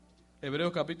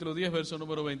Hebreos capítulo 10, verso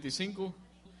número 25.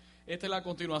 Esta es la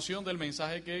continuación del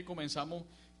mensaje que comenzamos,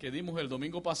 que dimos el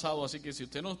domingo pasado, así que si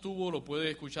usted no estuvo, lo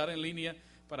puede escuchar en línea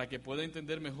para que pueda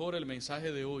entender mejor el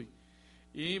mensaje de hoy.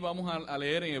 Y vamos a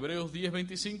leer en Hebreos 10,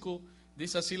 25,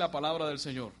 dice así la palabra del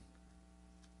Señor.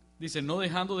 Dice, no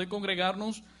dejando de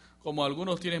congregarnos como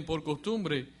algunos tienen por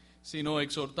costumbre, sino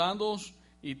exhortándoos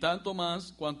y tanto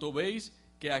más cuanto veis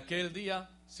que aquel día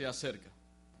se acerca.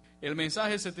 El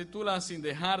mensaje se titula Sin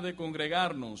dejar de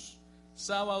congregarnos,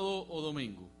 sábado o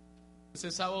domingo.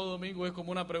 Ese sábado o domingo es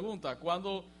como una pregunta,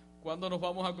 ¿cuándo nos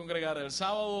vamos a congregar? ¿El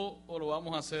sábado o lo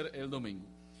vamos a hacer el domingo?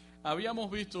 Habíamos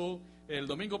visto el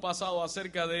domingo pasado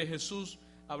acerca de Jesús,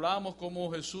 hablábamos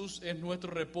cómo Jesús es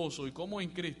nuestro reposo y cómo en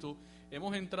Cristo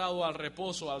hemos entrado al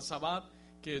reposo, al Sabbat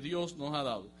que Dios nos ha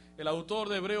dado. El autor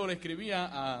de Hebreos le escribía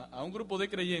a un grupo de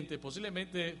creyentes,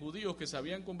 posiblemente judíos que se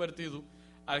habían convertido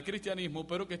al cristianismo,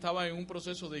 pero que estaban en un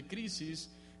proceso de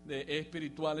crisis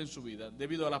espiritual en su vida,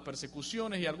 debido a las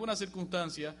persecuciones y algunas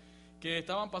circunstancias que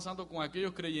estaban pasando con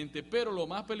aquellos creyentes. Pero lo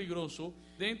más peligroso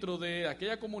dentro de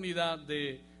aquella comunidad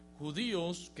de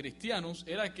judíos cristianos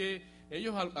era que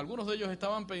algunos de ellos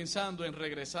estaban pensando en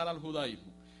regresar al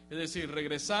judaísmo, es decir,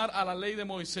 regresar a la ley de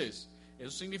Moisés.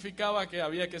 Eso significaba que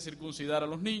había que circuncidar a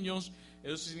los niños,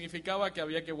 eso significaba que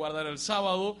había que guardar el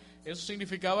sábado, eso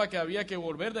significaba que había que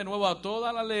volver de nuevo a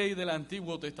toda la ley del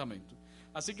Antiguo Testamento.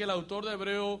 Así que el autor de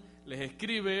Hebreo les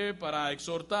escribe para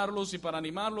exhortarlos y para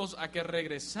animarlos a que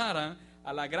regresaran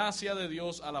a la gracia de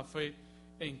Dios, a la fe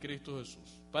en Cristo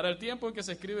Jesús. Para el tiempo en que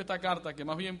se escribe esta carta, que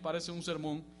más bien parece un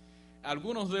sermón,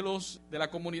 algunos de la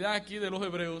comunidad aquí de los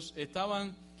hebreos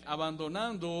estaban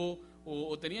abandonando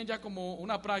o tenían ya como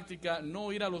una práctica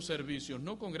no ir a los servicios,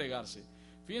 no congregarse.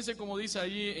 Fíjense cómo dice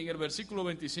allí en el versículo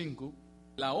 25,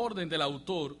 la orden del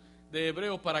autor de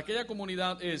Hebreos para aquella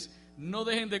comunidad es: no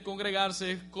dejen de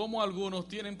congregarse como algunos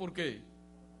tienen por qué.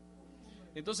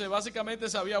 Entonces básicamente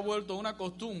se había vuelto una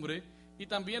costumbre, y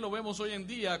también lo vemos hoy en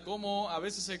día como a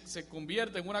veces se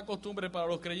convierte en una costumbre para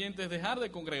los creyentes dejar de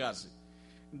congregarse.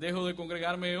 Dejo de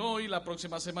congregarme hoy, la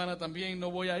próxima semana también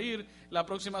no voy a ir, la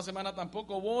próxima semana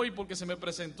tampoco voy porque se me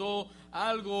presentó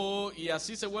algo, y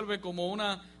así se vuelve como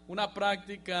una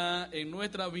práctica en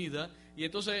nuestra vida. Y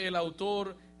entonces el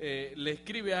autor le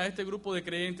escribe a este grupo de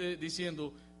creyentes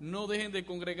diciendo: no dejen de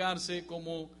congregarse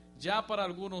como ya para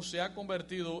algunos se ha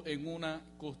convertido en una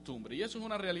costumbre. Y eso es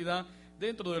una realidad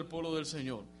dentro del pueblo del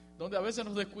Señor, donde a veces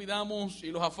nos descuidamos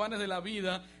y los afanes de la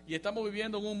vida, y estamos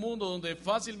viviendo en un mundo donde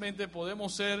fácilmente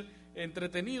podemos ser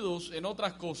entretenidos en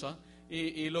otras cosas,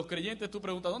 y los creyentes, tú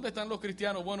preguntas, ¿dónde están los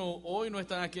cristianos? Bueno, hoy no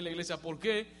están aquí en la iglesia. ¿Por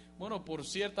qué? Bueno, por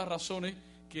ciertas razones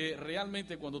que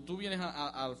realmente cuando tú vienes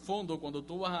al fondo, cuando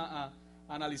tú vas a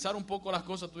analizar un poco las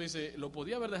cosas, tú dices, lo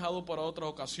podía haber dejado para otra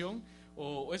ocasión,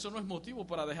 o eso no es motivo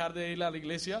para dejar de ir a la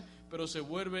iglesia, pero se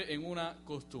vuelve en una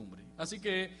costumbre. Así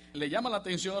que le llama la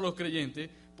atención a los creyentes,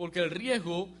 porque el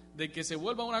riesgo de que se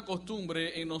vuelva una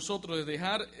costumbre en nosotros de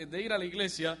dejar de ir a la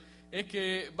iglesia es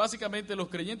que básicamente los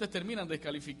creyentes terminan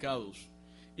descalificados.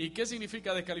 ¿Y qué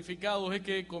significa descalificados? Es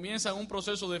que comienzan un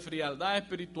proceso de frialdad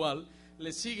espiritual,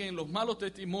 le siguen los malos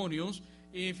testimonios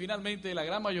y finalmente la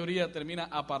gran mayoría termina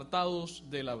apartados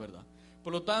de la verdad.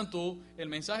 Por lo tanto, el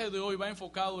mensaje de hoy va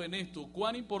enfocado en esto: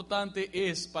 cuán importante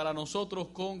es para nosotros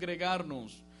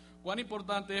congregarnos, cuán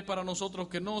importante es para nosotros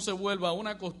que no se vuelva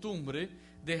una costumbre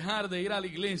dejar de ir a la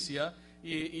iglesia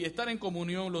y estar en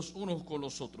comunión los unos con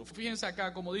los otros. Fíjense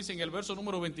acá, como dice en el verso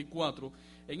número 24,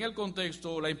 en el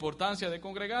contexto, la importancia de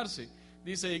congregarse.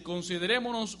 Dice, y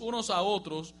considerémonos unos a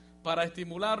otros para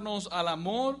estimularnos al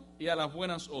amor y a las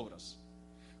buenas obras.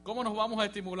 ¿Cómo nos vamos a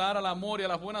estimular al amor y a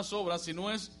las buenas obras si no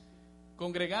es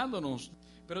congregándonos?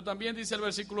 Pero también dice el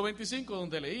versículo 25,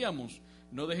 donde leíamos,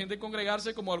 no dejen de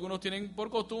congregarse como algunos tienen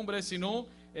por costumbre, sino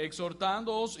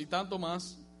exhortándoos y tanto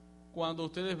más cuando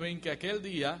ustedes ven que aquel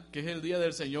día, que es el día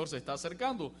del Señor, se está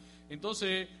acercando.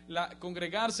 Entonces,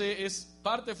 congregarse es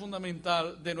parte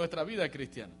fundamental de nuestra vida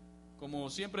cristiana. Como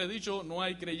siempre he dicho, no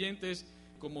hay creyentes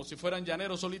como si fueran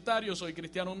llaneros solitarios. Soy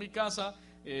cristiano en mi casa,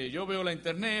 yo veo la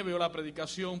internet, veo la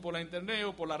predicación por la internet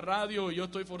o por la radio y yo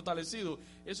estoy fortalecido.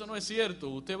 Eso no es cierto.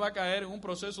 Usted va a caer en un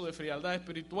proceso de frialdad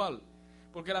espiritual,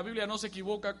 porque la Biblia no se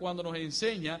equivoca cuando nos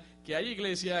enseña que hay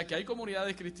iglesia, que hay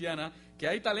comunidades cristianas, que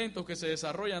hay talentos que se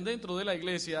desarrollan dentro de la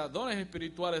iglesia, dones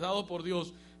espirituales dados por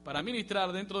Dios para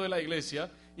ministrar dentro de la iglesia,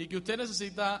 y que usted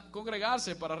necesita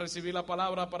congregarse para recibir la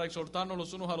palabra, para exhortarnos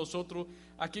los unos a los otros.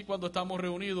 Aquí cuando estamos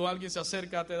reunidos, alguien se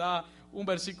acerca, te da un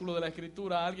versículo de la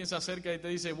Escritura, alguien se acerca y te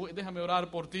dice, déjame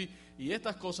orar por ti, y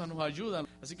estas cosas nos ayudan.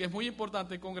 Así que es muy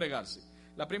importante congregarse.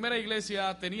 La primera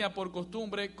iglesia tenía por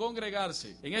costumbre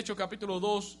congregarse. En Hechos capítulo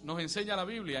 2 nos enseña la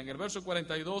Biblia, en el verso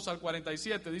 42 al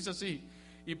 47, dice así: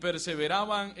 y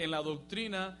perseveraban en la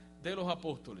doctrina de los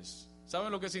apóstoles.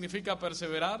 ¿Saben lo que significa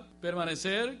perseverar?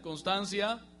 Permanecer,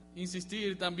 constancia,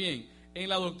 insistir también en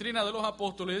la doctrina de los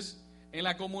apóstoles, en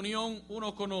la comunión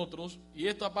unos con otros, y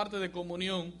esto aparte de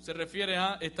comunión se refiere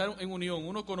a estar en unión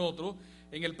unos con otros,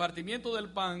 en el partimiento del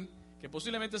pan, que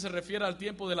posiblemente se refiere al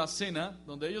tiempo de la cena,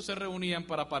 donde ellos se reunían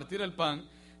para partir el pan.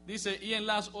 Dice, y en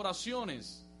las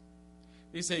oraciones,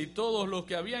 dice, y todos los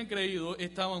que habían creído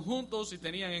estaban juntos y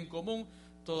tenían en común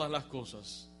todas las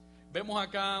cosas. Vemos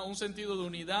acá un sentido de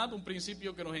unidad, un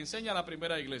principio que nos enseña la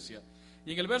primera iglesia.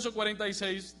 Y en el verso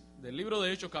 46 del libro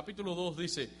de Hechos, capítulo 2,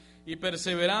 dice, y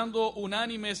perseverando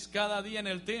unánimes cada día en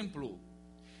el templo.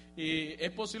 Y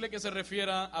es posible que se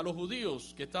refiera a los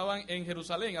judíos que estaban en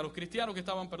Jerusalén, a los cristianos que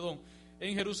estaban,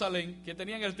 en Jerusalén, que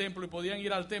tenían el templo y podían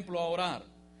ir al templo a orar.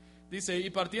 Dice, y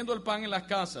partiendo el pan en las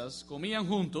casas, comían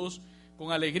juntos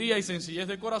con alegría y sencillez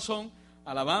de corazón,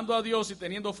 alabando a Dios y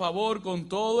teniendo favor con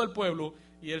todo el pueblo,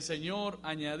 y el Señor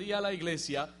añadía a la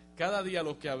iglesia cada día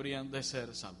los que habrían de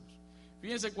ser salvos.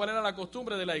 Fíjense cuál era la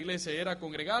costumbre de la iglesia, era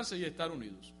congregarse y estar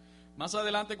unidos. Más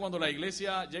adelante, cuando la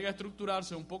iglesia llega a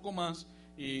estructurarse un poco más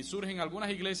y surgen algunas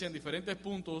iglesias en diferentes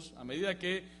puntos, a medida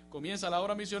que comienza la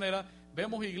obra misionera,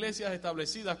 vemos iglesias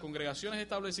establecidas, congregaciones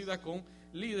establecidas con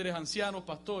líderes, ancianos,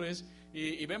 pastores,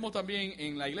 y vemos también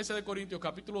en la iglesia de Corintios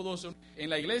capítulo 12, en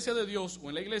la iglesia de Dios o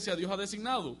en la iglesia Dios ha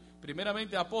designado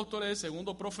primeramente apóstoles,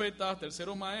 segundo profetas,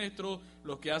 tercero maestros,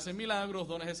 los que hacen milagros,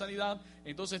 dones de sanidad.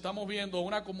 Entonces estamos viendo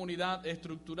una comunidad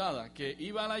estructurada que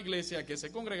iba a la iglesia, que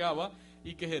se congregaba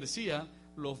y que ejercía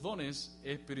los dones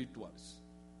espirituales.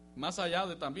 Más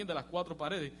allá también de las cuatro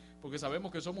paredes, porque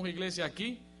sabemos que somos iglesia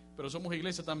aquí, pero somos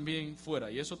iglesia también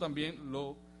fuera, y eso también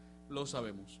lo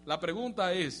sabemos. La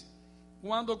pregunta es,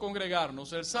 ¿cuándo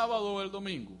congregarnos? ¿El sábado o el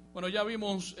domingo? Bueno, ya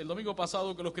vimos el domingo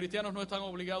pasado que los cristianos no están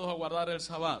obligados a guardar el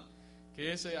sabbat,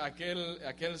 que es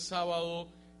aquel sábado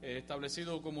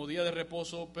establecido como día de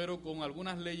reposo, pero con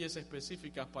algunas leyes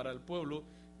específicas para el pueblo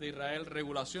de Israel,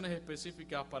 regulaciones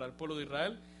específicas para el pueblo de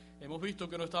Israel. Hemos visto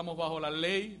que no estamos bajo la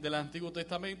ley del Antiguo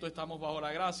Testamento, estamos bajo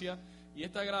la gracia, y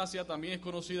esta gracia también es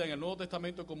conocida en el Nuevo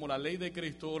Testamento como la ley de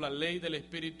Cristo o la ley del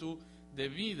Espíritu de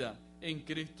vida en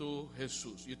Cristo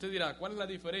Jesús. Y usted dirá, ¿cuál es la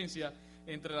diferencia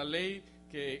entre la ley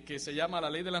que se llama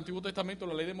la ley del Antiguo Testamento,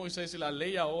 la ley de Moisés, y la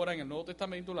ley ahora en el Nuevo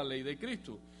Testamento, la ley de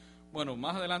Cristo? Bueno,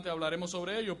 más adelante hablaremos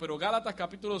sobre ello, pero Gálatas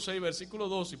capítulo 6, versículo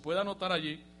 2, si puede anotar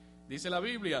allí, dice la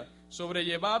Biblia,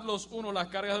 sobrellevad los unos las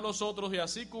cargas de los otros y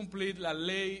así cumplir la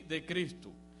ley de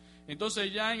Cristo.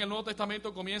 Entonces ya en el Nuevo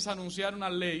Testamento comienza a anunciar una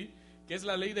ley, que es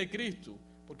la ley de Cristo,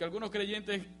 porque algunos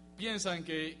creyentes piensan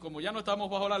que como ya no estamos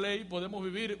bajo la ley, podemos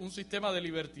vivir un sistema de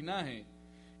libertinaje,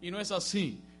 y no es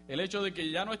así. El hecho de que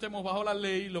ya no estemos bajo la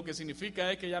ley, lo que significa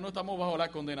es que ya no estamos bajo la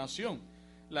condenación.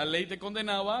 La ley te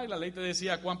condenaba y la ley te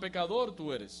decía cuán pecador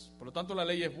tú eres, por lo tanto la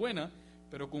ley es buena,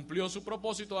 pero cumplió su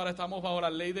propósito. Ahora estamos bajo la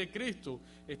ley de Cristo,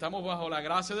 estamos bajo la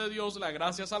gracia de Dios, la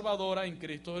gracia salvadora en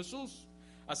Cristo Jesús.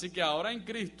 Así que ahora en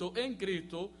Cristo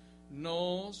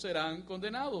no serán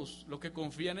condenados los que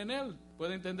confían en Él.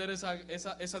 ¿Puede entender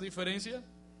esa diferencia?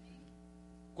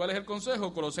 ¿Cuál es el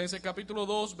consejo? Colosenses capítulo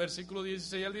 2, versículos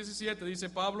 16 al 17, dice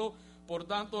Pablo, por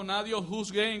tanto nadie os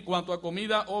juzgue en cuanto a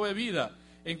comida o bebida,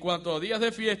 en cuanto a días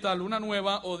de fiesta, luna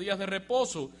nueva o días de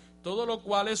reposo, todo lo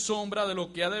cual es sombra de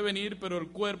lo que ha de venir, pero el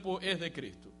cuerpo es de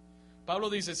Cristo. Pablo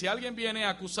dice, si alguien viene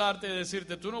a acusarte, de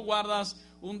decirte, tú no guardas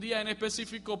un día en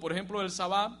específico, por ejemplo el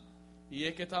sabbat, y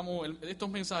es que estos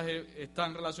mensajes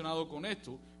están relacionados con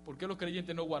esto, ¿por qué los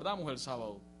creyentes no guardamos el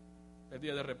sábado, el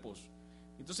día de reposo?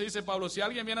 Entonces dice Pablo, si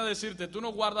alguien viene a decirte, tú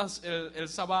no guardas el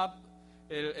sabbat,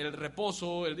 el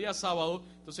reposo, el día sábado,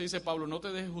 entonces dice Pablo, no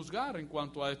te dejes juzgar en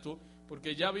cuanto a esto,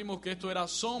 porque ya vimos que esto era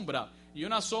sombra, y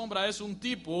una sombra es un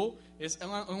tipo, es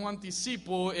un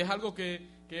anticipo, es algo que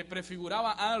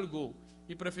prefiguraba algo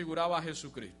y prefiguraba a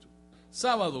Jesucristo.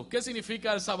 Sábado, ¿qué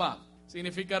significa el sabbat?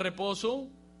 Significa reposo,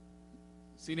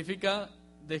 significa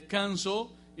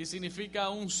descanso y significa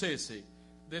un cese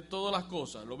de todas las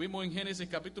cosas. Lo vimos en Génesis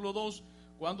capítulo 2,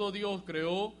 cuando Dios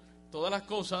creó todas las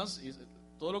cosas y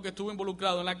todo lo que estuvo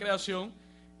involucrado en la creación,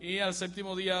 y al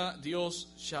séptimo día Dios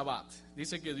Shabbat.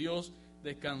 Dice que Dios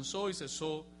descansó y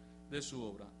cesó de su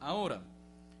obra. Ahora,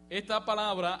 esta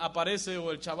palabra aparece,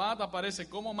 o el Shabbat aparece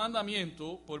como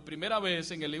mandamiento por primera vez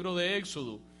en el libro de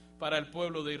Éxodo para el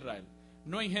pueblo de Israel.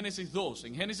 No en Génesis 2.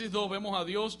 En Génesis 2 vemos a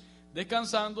Dios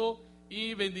descansando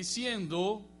y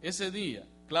bendiciendo ese día.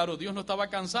 Claro, Dios no estaba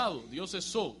cansado, Dios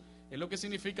cesó. Es lo que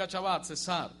significa Shabbat,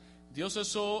 cesar. Dios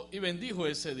cesó y bendijo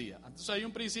ese día. Entonces hay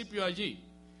un principio allí.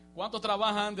 ¿Cuántos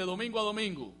trabajan de domingo a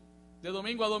domingo? De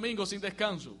domingo a domingo sin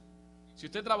descanso. Si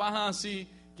usted trabaja así,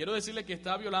 quiero decirle que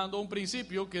está violando un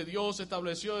principio que Dios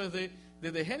estableció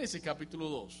desde Génesis capítulo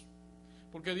 2.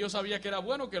 Porque Dios sabía que era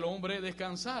bueno que el hombre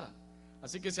descansara.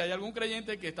 Así que si hay algún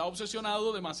creyente que está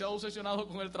obsesionado, demasiado obsesionado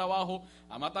con el trabajo,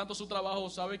 ama tanto su trabajo,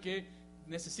 sabe que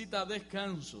necesita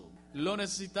descanso. Lo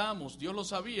necesitamos, Dios lo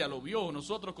sabía, lo vio.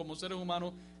 Nosotros como seres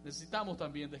humanos necesitamos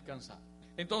también descansar.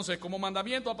 Entonces, como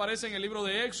mandamiento aparece en el libro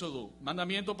de Éxodo,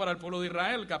 mandamiento para el pueblo de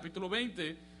Israel, capítulo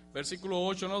 20, versículo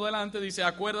 8 en adelante, dice: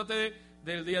 acuérdate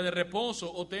del día de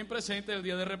reposo, o ten presente el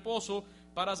día de reposo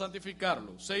para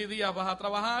santificarlo. 6 días vas a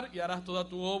trabajar y harás toda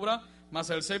tu obra, mas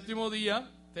el séptimo día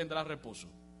tendrás reposo.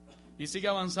 Y sigue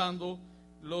avanzando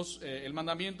el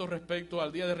mandamiento respecto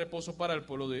al día de reposo para el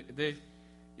pueblo de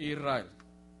Israel.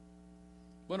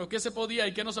 Bueno, ¿qué se podía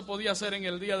y qué no se podía hacer en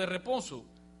el día de reposo?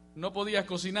 No podías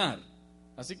cocinar.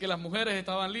 Así que las mujeres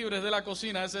estaban libres de la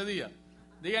cocina ese día.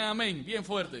 Digan amén, bien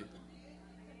fuerte.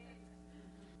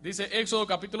 Dice Éxodo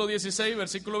capítulo 16,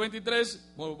 versículo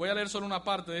 23. Voy a leer solo una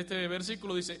parte de este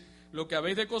versículo. Dice: lo que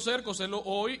habéis de cocer, cocedlo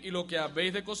hoy, y lo que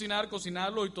habéis de cocinar,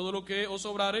 cocinadlo, y todo lo que os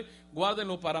sobrare,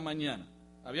 guárdenlo para mañana.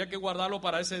 Había que guardarlo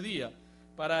para ese día,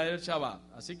 para el Shabbat.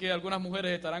 Así que algunas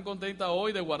mujeres estarán contentas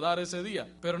hoy de guardar ese día,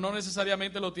 pero no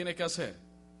necesariamente lo tienes que hacer.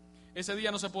 Ese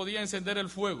día no se podía encender el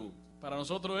fuego. Para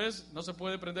nosotros no se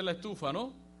puede prender la estufa,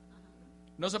 ¿no?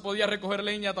 No se podía recoger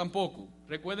leña tampoco.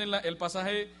 Recuerden el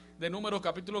pasaje de Números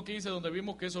capítulo 15, donde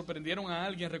vimos que sorprendieron a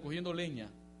alguien recogiendo leña.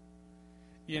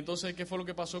 Y entonces, ¿qué fue lo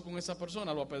que pasó con esa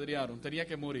persona? Lo apedrearon, tenía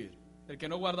que morir. El que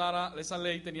no guardara esa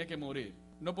ley tenía que morir.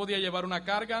 No podía llevar una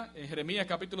carga. En Jeremías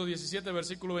capítulo 17,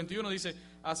 versículo 21 dice: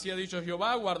 así ha dicho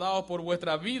Jehová, guardaos por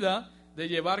vuestra vida de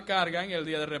llevar carga en el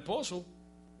día de reposo.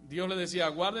 Dios le decía: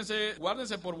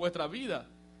 guárdense por vuestra vida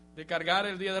de cargar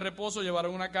el día de reposo, llevar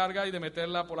una carga y de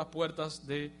meterla por las puertas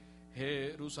de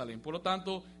Jerusalén. Por lo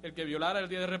tanto, el que violara el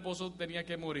día de reposo tenía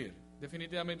que morir.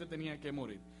 Definitivamente tenía que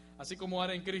morir. Así como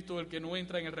ahora en Cristo, el que no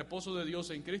entra en el reposo de Dios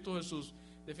en Cristo Jesús,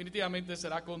 definitivamente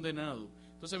será condenado.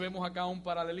 Entonces vemos acá un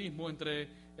paralelismo entre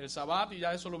el Sabbat, y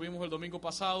ya eso lo vimos el domingo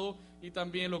pasado, y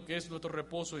también lo que es nuestro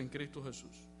reposo en Cristo Jesús.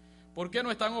 ¿Por qué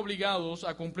no están obligados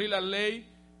a cumplir la ley,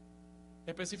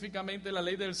 específicamente la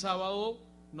ley del sábado,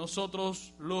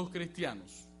 nosotros los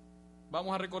cristianos?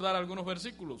 Vamos a recordar algunos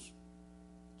versículos.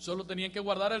 Solo tenían que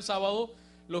guardar el sábado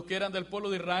los que eran del pueblo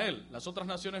de Israel, las otras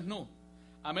naciones no.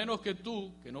 A menos que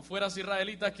tú, que no fueras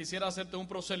israelita, quisieras hacerte un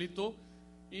prosélito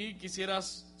y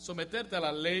quisieras someterte a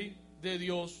la ley de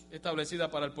Dios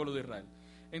establecida para el pueblo de Israel.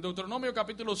 En Deuteronomio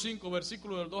capítulo 5,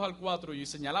 versículo del 2 al 4, y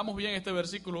señalamos bien este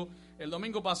versículo el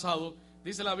domingo pasado,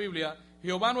 dice la Biblia: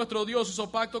 Jehová nuestro Dios hizo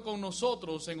pacto con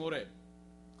nosotros en Horeb.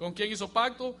 ¿Con quién hizo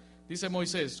pacto? Dice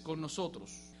Moisés: con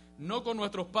nosotros. No con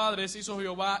nuestros padres hizo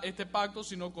Jehová este pacto,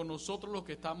 sino con nosotros los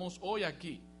que estamos hoy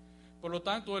aquí. Por lo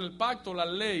tanto, el pacto, la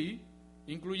ley,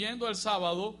 incluyendo el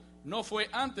sábado, no fue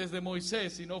antes de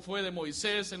Moisés, sino fue de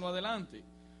Moisés en lo adelante.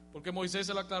 Porque Moisés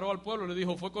se lo aclaró al pueblo, le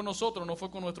dijo: fue con nosotros, no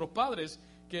fue con nuestros padres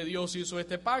que Dios hizo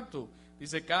este pacto.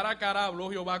 Dice: cara a cara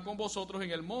habló Jehová con vosotros en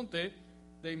el monte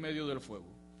de en medio del fuego.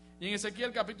 Y en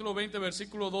Ezequiel capítulo 20,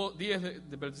 versículo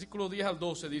 10 al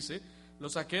 12 dice: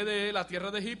 los saqué de la tierra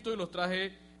de Egipto y los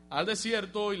traje al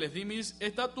desierto, y les di mis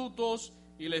estatutos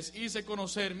y les hice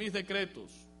conocer mis decretos.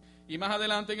 Y más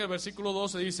adelante en el versículo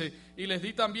 12 dice: y les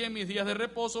di también mis días de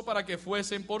reposo para que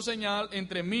fuesen por señal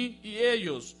entre mí y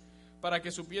ellos, para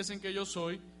que supiesen que yo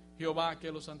soy Jehová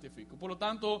que los santifico. Por lo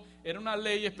tanto, era una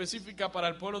ley específica para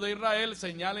el pueblo de Israel,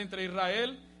 señal entre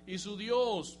Israel y su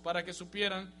Dios, para que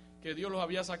supieran que Dios los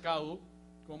había sacado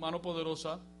con mano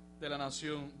poderosa de la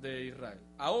nación de Israel.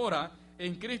 Ahora,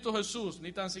 en Cristo Jesús,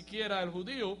 ni tan siquiera el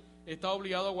judío está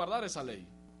obligado a guardar esa ley.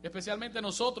 Especialmente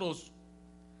nosotros.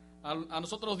 A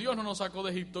nosotros Dios no nos sacó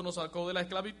de Egipto, nos sacó de la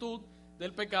esclavitud,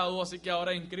 del pecado, así que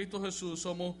ahora en Cristo Jesús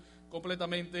somos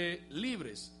completamente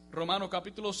libres. Romanos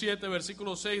capítulo 7,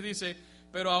 versículo 6 dice: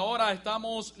 pero ahora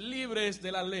estamos libres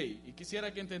de la ley. Y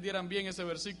quisiera que entendieran bien ese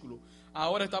versículo.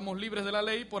 Ahora estamos libres de la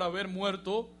ley por haber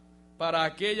muerto para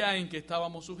aquella en que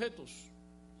estábamos sujetos.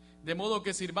 De modo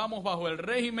que sirvamos bajo el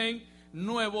régimen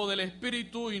nuevo del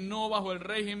Espíritu y no bajo el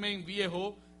régimen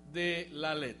viejo de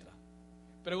la letra.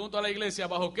 Pregunto a la iglesia: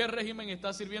 ¿bajo qué régimen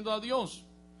está sirviendo a Dios?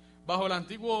 ¿Bajo el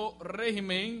antiguo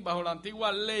régimen, bajo la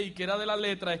antigua ley que era de la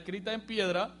letra escrita en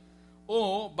piedra,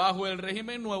 o bajo el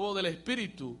régimen nuevo del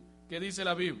Espíritu que dice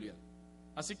la Biblia?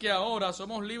 Así que ahora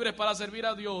somos libres para servir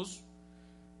a Dios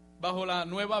bajo la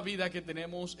nueva vida que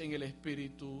tenemos en el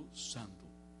Espíritu Santo.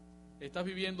 ¿Estás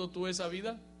viviendo tú esa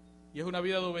vida? ¿Y es una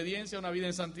vida de obediencia, una vida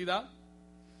en santidad?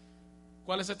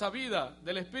 ¿Cuál es esta vida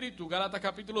del Espíritu? Gálatas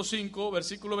capítulo 5,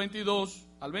 versículo 22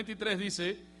 al 23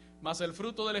 dice: mas el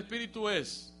fruto del Espíritu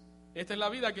es, esta es la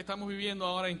vida que estamos viviendo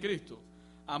ahora en Cristo: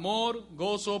 amor,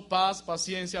 gozo, paz,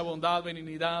 paciencia, bondad,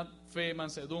 benignidad, fe,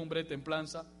 mansedumbre,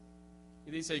 templanza. Y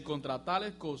dice, y contra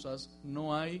tales cosas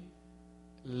no hay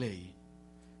ley.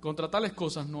 Contra tales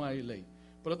cosas no hay ley.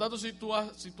 Por lo tanto, si tú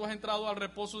has entrado al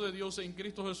reposo de Dios en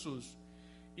Cristo Jesús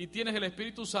y tienes el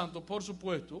Espíritu Santo, por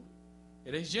supuesto,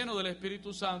 eres lleno del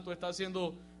Espíritu Santo, estás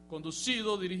siendo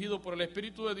conducido, dirigido por el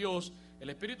Espíritu de Dios, el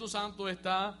Espíritu Santo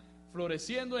está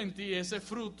floreciendo en ti ese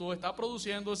fruto, está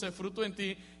produciendo ese fruto en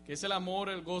ti, que es el amor,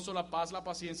 el gozo, la paz, la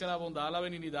paciencia, la bondad, la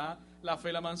benignidad, la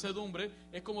fe, la mansedumbre.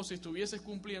 Es como si estuvieses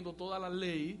cumpliendo toda la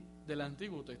ley del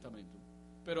Antiguo Testamento,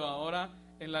 pero ahora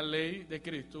en la ley de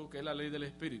Cristo, que es la ley del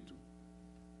Espíritu.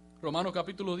 Romanos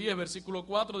capítulo 10, versículo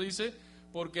 4 dice,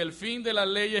 porque el fin de la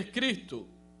ley es Cristo.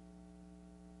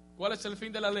 ¿Cuál es el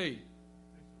fin de la ley?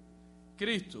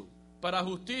 Cristo, para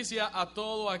justicia a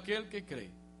todo aquel que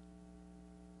cree.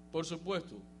 Por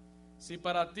supuesto, si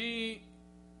para ti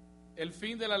el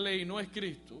fin de la ley no es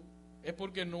Cristo, es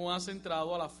porque no has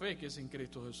entrado a la fe que es en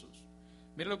Cristo Jesús.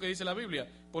 Mira lo que dice la Biblia,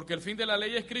 porque el fin de la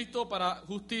ley es Cristo para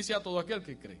justicia a todo aquel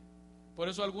que cree. Por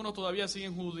eso algunos todavía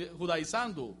siguen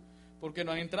judaizando, porque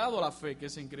no han entrado a la fe que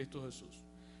es en Cristo Jesús.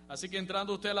 Así que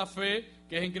entrando usted a la fe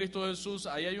que es en Cristo Jesús,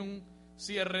 ahí hay un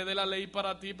cierre de la ley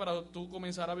para ti, para tú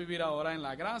comenzar a vivir ahora en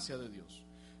la gracia de Dios.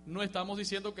 No estamos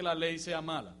diciendo que la ley sea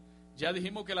mala. Ya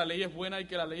dijimos que la ley es buena y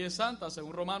que la ley es santa,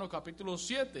 según Romanos capítulo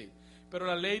 7. Pero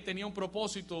la ley tenía un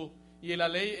propósito, y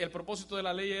el propósito de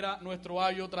la ley era nuestro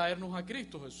ayo, traernos a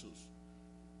Cristo Jesús.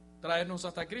 Traernos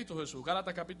hasta Cristo Jesús.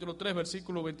 Gálatas capítulo 3,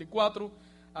 versículo 24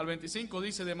 al 25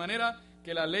 dice, de manera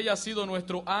que la ley ha sido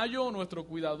nuestro ayo, nuestro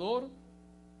cuidador,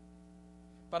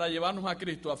 para llevarnos a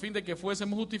Cristo, a fin de que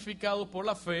fuésemos justificados por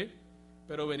la fe,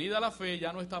 pero venida la fe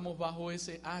ya no estamos bajo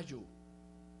ese ayo,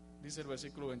 dice el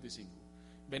versículo 25.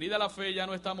 Venida la fe ya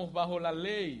no estamos bajo la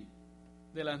ley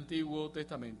del Antiguo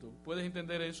Testamento. ¿Puedes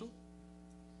entender eso?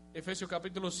 Efesios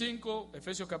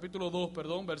capítulo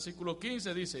 2, versículo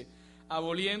 15 dice,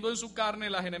 aboliendo en su carne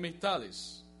las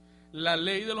enemistades, la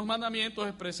ley de los mandamientos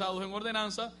expresados en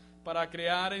ordenanza, para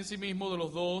crear en sí mismo de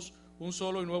los dos un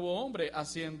solo y nuevo hombre,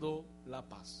 haciendo la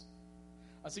paz.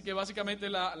 Así que básicamente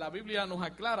la Biblia nos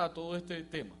aclara todo este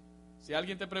tema. Si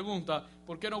alguien te pregunta,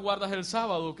 ¿por qué no guardas el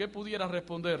sábado?, ¿qué pudieras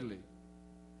responderle?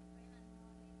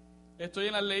 Estoy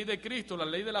en la ley de Cristo, la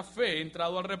ley de la fe, he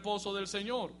entrado al reposo del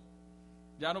Señor.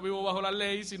 Ya no vivo bajo la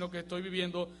ley, sino que estoy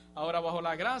viviendo ahora bajo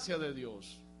la gracia de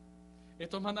Dios.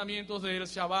 Estos mandamientos del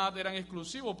Shabbat eran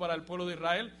exclusivos para el pueblo de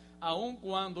Israel, aun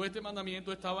cuando este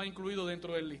mandamiento estaba incluido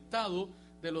dentro del listado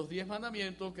de los 10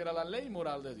 mandamientos, que era la ley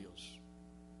moral de Dios.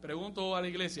 Pregunto a la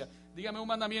iglesia, dígame un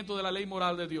mandamiento de la ley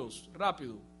moral de Dios,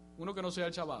 rápido, uno que no sea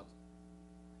el Shabbat.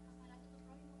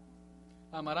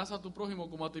 Amarás a tu prójimo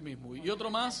como a ti mismo. ¿Y otro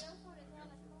más?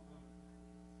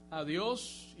 A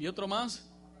Dios. ¿Y otro más?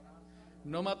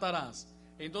 No matarás.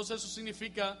 Entonces eso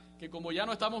significa que como ya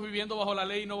no estamos viviendo bajo la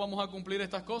ley, no vamos a cumplir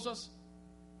estas cosas.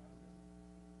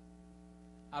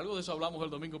 Algo de eso hablamos el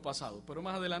domingo pasado, pero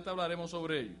más adelante hablaremos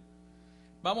sobre ello.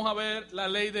 Vamos a ver la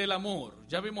ley del amor.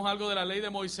 Ya vimos algo de la ley de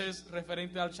Moisés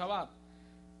referente al Shabbat.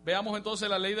 Veamos entonces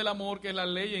la ley del amor, que es la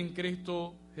ley en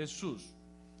Cristo Jesús,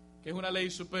 que es una ley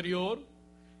superior.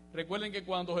 Recuerden que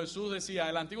cuando Jesús decía,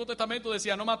 el Antiguo Testamento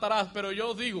decía, no matarás, pero yo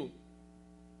os digo,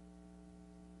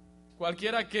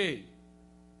 cualquiera que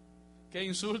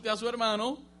insulte a su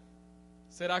hermano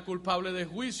será culpable de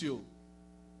juicio.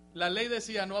 La ley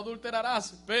decía, no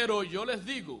adulterarás, pero yo les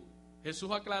digo,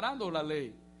 Jesús aclarando la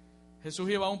ley. Jesús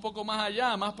iba un poco más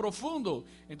allá, más profundo.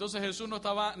 Entonces Jesús no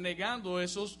estaba negando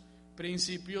esos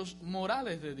principios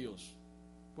morales de Dios,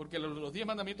 porque los 10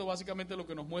 mandamientos básicamente lo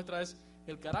que nos muestra es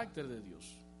el carácter de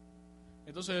Dios.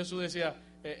 Entonces Jesús decía,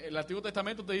 el Antiguo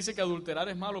Testamento te dice que adulterar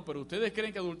es malo, pero ustedes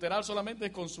creen que adulterar solamente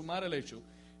es consumar el hecho.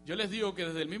 Yo les digo que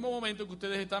desde el mismo momento que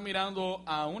ustedes están mirando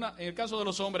en el caso de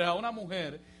los hombres, a una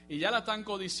mujer y ya la están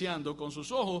codiciando con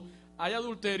sus ojos, hay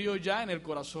adulterio ya en el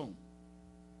corazón.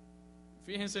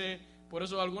 Fíjense, por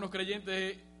eso algunos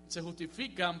creyentes se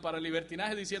justifican para el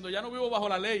libertinaje diciendo, ya no vivo bajo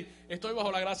la ley, estoy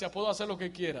bajo la gracia, puedo hacer lo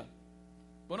que quiera.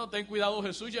 Bueno, ten cuidado,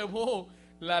 Jesús llevó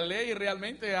la ley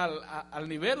realmente al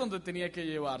nivel donde tenía que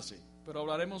llevarse, pero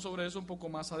hablaremos sobre eso un poco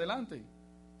más adelante.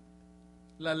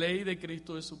 La ley de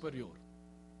Cristo es superior,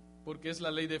 porque es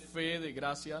la ley de fe, de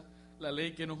gracia, la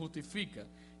ley que nos justifica.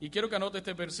 Y quiero que anote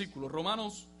este versículo,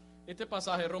 este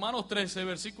pasaje, Romanos 13,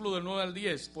 versículo del 9 al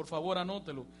 10, por favor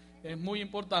anótelo, es muy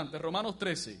importante. Romanos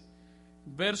 13,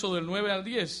 verso del 9 al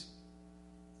 10.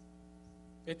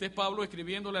 Este es Pablo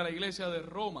escribiéndole a la iglesia de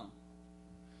Roma.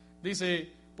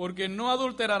 Dice, porque no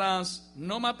adulterarás,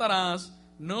 no matarás,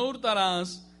 no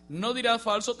hurtarás, no dirás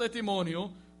falso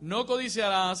testimonio, no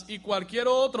codiciarás y cualquier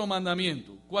otro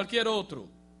mandamiento, cualquier otro.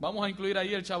 Vamos a incluir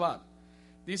ahí el Shabbat.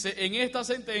 Dice, en esta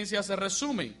sentencia se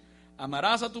resume,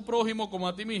 amarás a tu prójimo como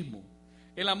a ti mismo.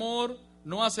 El amor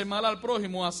no hace mal al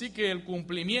prójimo, así que el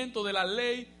cumplimiento de la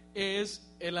ley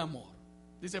es el amor.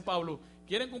 Dice Pablo,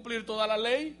 ¿quieren cumplir toda la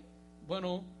ley?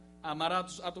 Bueno, amar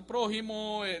a tu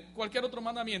prójimo, cualquier otro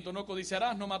mandamiento, no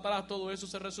codiciarás, no matarás, todo eso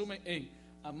se resume en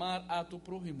amar a tu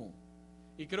prójimo.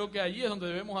 Y creo que allí es donde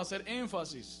debemos hacer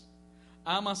énfasis.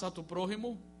 ¿Amas a tu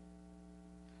prójimo?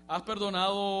 ¿Has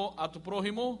perdonado a tu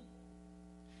prójimo?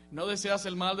 ¿No deseas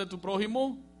el mal de tu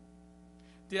prójimo?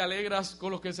 ¿Te alegras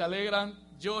con los que se alegran?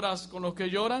 ¿Lloras con los que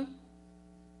lloran?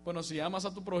 Bueno, si amas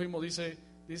a tu prójimo, dice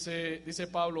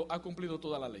Pablo, ha cumplido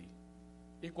toda la ley.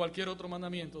 Y cualquier otro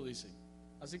mandamiento, dice.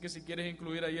 Así que si quieres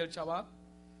incluir ahí el Shabbat,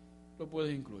 lo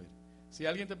puedes incluir. Si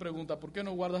alguien te pregunta, ¿por qué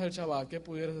no guardas el Shabbat? ¿Qué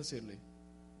pudieras decirle?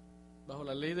 Bajo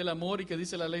la ley del amor. ¿Y qué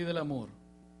dice la ley del amor?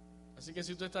 Así que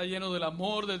si usted está lleno del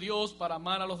amor de Dios para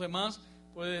amar a los demás,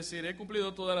 puede decir, he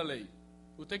cumplido toda la ley.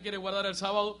 Usted quiere guardar el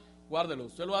sábado, guárdelo.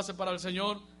 Usted lo hace para el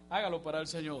Señor, hágalo para el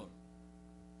Señor.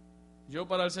 Yo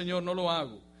para el Señor no lo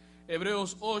hago.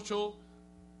 Hebreos 8,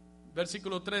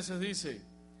 versículo 13 dice,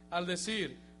 al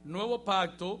decir, nuevo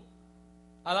pacto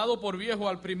ha dado por viejo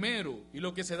al primero, y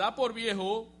lo que se da por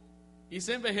viejo y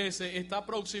se envejece está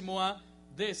próximo a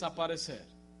desaparecer.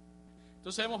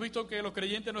 Entonces hemos visto que los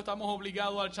creyentes no estamos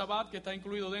obligados al Shabbat, que está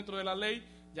incluido dentro de la ley.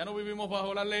 Ya no vivimos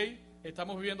bajo la ley,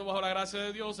 estamos viviendo bajo la gracia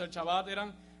de Dios. El Shabbat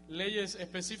eran leyes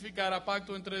específicas, era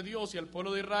pacto entre Dios y el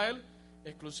pueblo de Israel,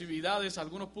 exclusividades,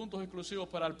 algunos puntos exclusivos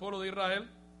para el pueblo de Israel.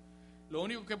 Lo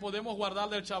único que podemos guardar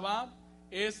del Shabbat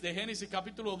es de Génesis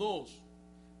capítulo 2,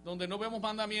 donde no vemos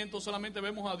mandamientos, solamente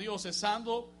vemos a Dios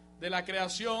cesando de la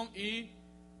creación y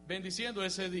bendiciendo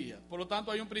ese día. Por lo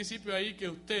tanto, hay un principio ahí que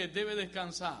usted debe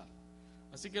descansar.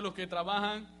 Así que los que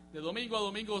trabajan de domingo a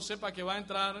domingo, sepa que va a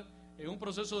entrar en un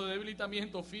proceso de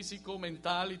debilitamiento físico,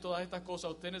 mental y todas estas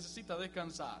cosas. Usted necesita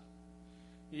descansar.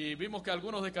 Y vimos que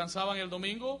algunos descansaban el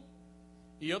domingo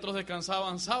y otros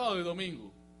descansaban sábado y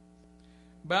domingo.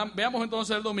 Veamos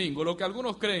entonces el domingo, lo que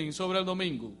algunos creen sobre el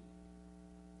domingo.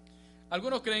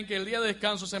 Algunos creen que el día de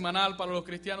descanso semanal para los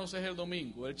cristianos es el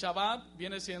domingo. El Shabbat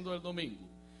viene siendo el domingo.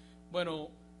 Bueno,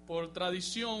 por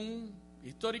tradición,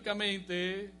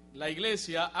 históricamente, la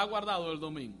iglesia ha guardado el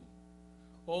domingo.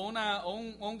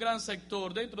 Un gran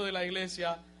sector dentro de la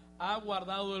iglesia ha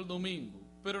guardado el domingo,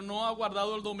 pero no ha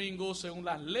guardado el domingo según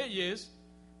las leyes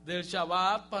del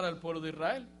Shabbat para el pueblo de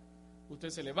Israel. Usted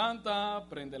se levanta,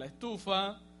 prende la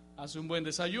estufa, hace un buen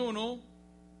desayuno,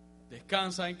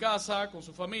 descansa en casa con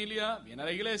su familia, viene a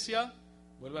la iglesia,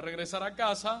 vuelve a regresar a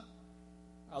casa,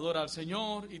 adora al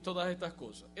Señor y todas estas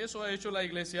cosas. Eso ha hecho la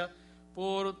iglesia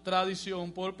por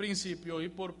tradición, por principio y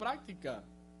por práctica,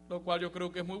 lo cual yo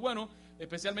creo que es muy bueno,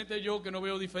 especialmente yo que no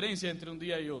veo diferencia entre un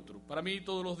día y otro. Para mí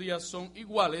todos los días son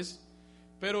iguales,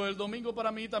 pero el domingo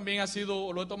para mí también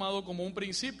lo he tomado como un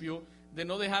principio de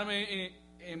no dejarme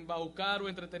embaucar o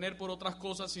entretener por otras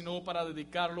cosas, sino para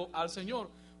dedicarlo al Señor.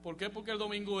 ¿Por qué? Porque el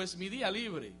domingo es mi día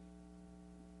libre.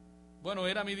 Bueno,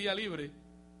 era mi día libre,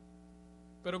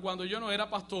 pero cuando yo no era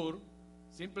pastor,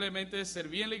 simplemente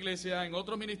serví en la iglesia, en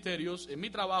otros ministerios, en mi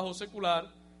trabajo secular,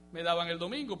 me daban el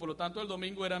domingo, por lo tanto el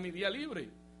domingo era mi día libre.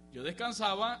 Yo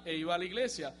descansaba e iba a la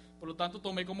iglesia, por lo tanto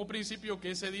tomé como principio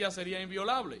que ese día sería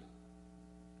inviolable.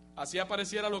 Así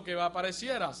apareciera lo que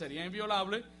apareciera, sería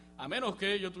inviolable, a menos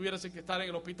que yo tuviese que estar en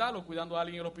el hospital o cuidando a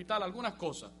alguien en el hospital, algunas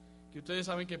cosas que ustedes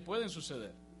saben que pueden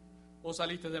suceder. O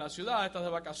saliste de la ciudad, estás de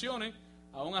vacaciones,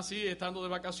 aún así estando de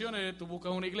vacaciones tú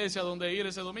buscas una iglesia donde ir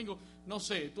ese domingo, no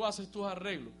sé, tú haces tus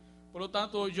arreglos. Por lo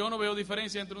tanto, yo no veo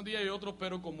diferencia entre un día y otro,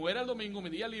 pero como era el domingo, mi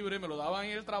día libre, me lo daban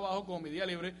en el trabajo como mi día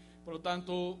libre, por lo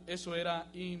tanto, eso era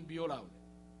inviolable.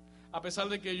 A pesar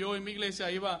de que yo en mi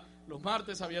iglesia iba los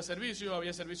martes, había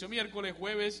servicio miércoles,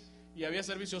 jueves y había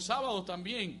servicio sábados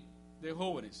también de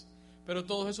jóvenes. Pero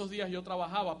todos esos días yo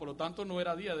trabajaba, por lo tanto no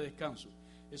era día de descanso.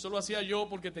 Eso lo hacía yo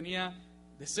porque tenía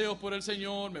deseos por el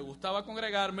Señor, me gustaba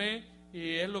congregarme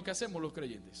y es lo que hacemos los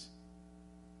creyentes.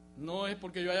 No es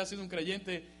porque yo haya sido un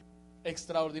creyente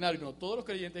extraordinario, no, todos los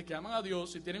creyentes que aman a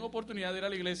Dios, si tienen oportunidad de ir a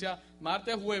la iglesia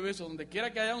martes, jueves o donde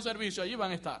quiera que haya un servicio, allí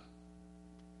van a estar.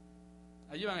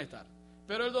 Allí van a estar.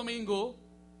 Pero el domingo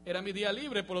era mi día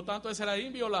libre, por lo tanto ese era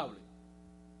inviolable.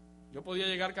 Yo podía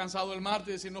llegar cansado el martes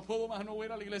y decir, no puedo más, no voy a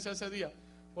ir a la iglesia ese día.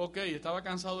 Ok, estaba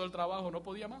cansado del trabajo, no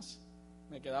podía más.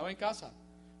 Me quedaba en casa.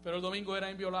 Pero el domingo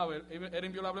era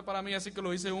inviolable para mí, así que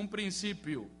lo hice un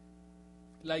principio.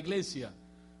 La iglesia,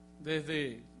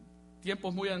 desde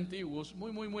tiempos muy antiguos,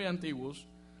 muy antiguos,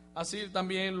 así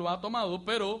también lo ha tomado,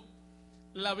 pero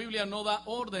la Biblia no da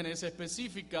órdenes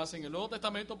específicas en el Nuevo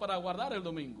Testamento para guardar el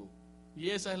domingo. Y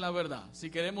esa es la verdad. Si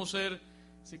queremos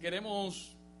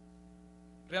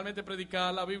realmente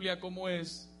predicar la Biblia como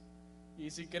es, y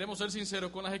si queremos ser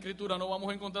sinceros con las Escrituras, no vamos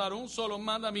a encontrar un solo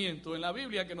mandamiento en la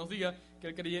Biblia que nos diga que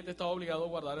el creyente está obligado a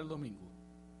guardar el domingo.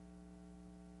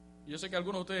 Yo sé que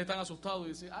algunos de ustedes están asustados y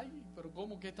dicen, ay, pero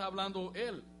 ¿cómo que está hablando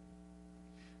él?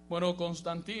 Bueno,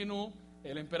 Constantino,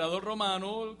 el emperador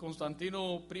romano,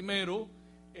 Constantino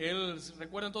I,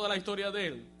 recuerdan toda la historia de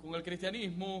él, con el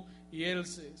cristianismo, y él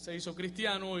se hizo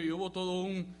cristiano y hubo todo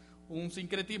un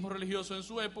sincretismo religioso en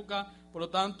su época. Por lo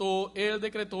tanto, él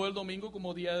decretó el domingo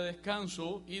como día de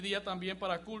descanso y día también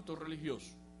para cultos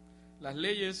religiosos. Las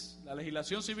leyes, la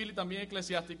legislación civil y también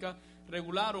eclesiástica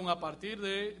regularon a partir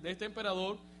de este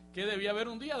emperador que debía haber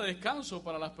un día de descanso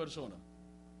para las personas.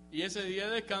 Y ese día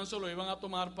de descanso lo iban a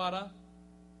tomar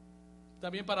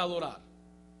también para adorar.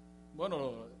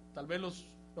 Bueno, tal vez los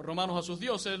romanos a sus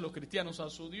dioses, los cristianos a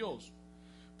su Dios.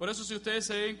 Por eso, si usted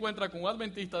se encuentra con un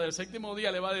adventista del séptimo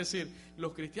día, le va a decir,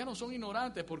 los cristianos son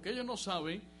ignorantes porque ellos no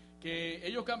saben que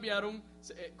ellos cambiaron,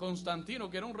 Constantino,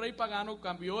 que era un rey pagano,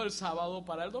 cambió el sábado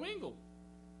para el domingo.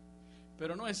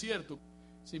 Pero no es cierto.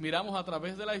 Si miramos a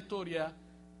través de la historia,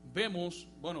 vemos,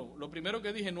 bueno, lo primero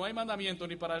que dije, no hay mandamiento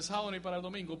ni para el sábado ni para el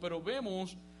domingo, pero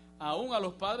vemos aún a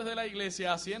los padres de la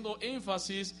iglesia haciendo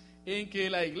énfasis en que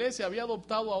la iglesia había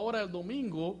adoptado ahora el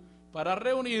domingo para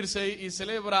reunirse y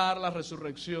celebrar la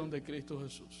resurrección de Cristo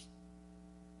Jesús.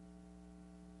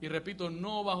 Y repito,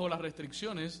 no bajo las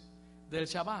restricciones del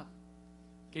Shabbat,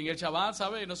 que en el Shabbat,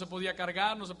 ¿sabe? No se podía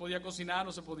cargar, no se podía cocinar,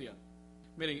 no se podía.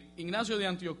 Miren, Ignacio de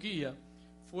Antioquía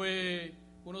fue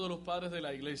uno de los padres de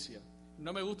la iglesia.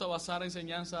 No me gusta basar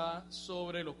enseñanza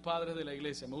sobre los padres de la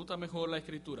iglesia, me gusta mejor la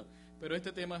escritura, pero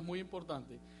este tema es muy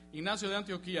importante. Ignacio de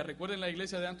Antioquía, recuerden la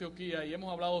iglesia de Antioquía, y hemos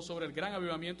hablado sobre el gran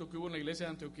avivamiento que hubo en la iglesia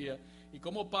de Antioquía y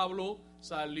cómo Pablo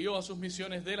salió a sus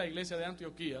misiones de la iglesia de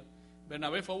Antioquía.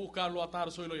 Bernabé fue a buscarlo a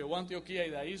Tarso y lo llevó a Antioquía, y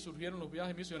de ahí surgieron los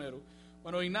viajes misioneros.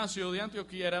 Bueno, Ignacio de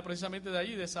Antioquía era precisamente de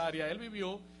allí, de esa área. Él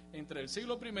vivió entre el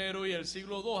siglo I y el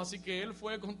siglo II, así que él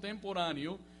fue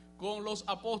contemporáneo con los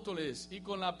apóstoles y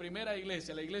con la primera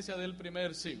iglesia, la iglesia del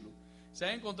primer siglo. Se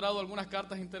han encontrado algunas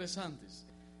cartas interesantes.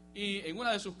 Y en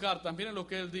una de sus cartas, miren lo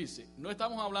que él dice. No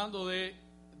estamos hablando de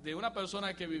una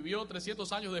persona que vivió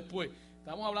 300 años después.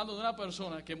 Estamos hablando de una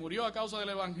persona que murió a causa del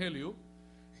Evangelio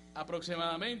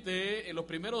aproximadamente en los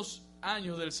primeros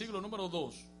años del siglo número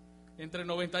 2. Entre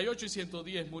 98 y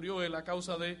 110 murió él a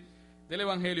causa del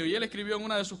Evangelio. Y él escribió en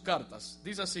una de sus cartas,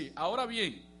 dice así: ahora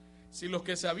bien, si los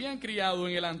que se habían criado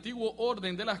en el antiguo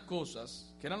orden de las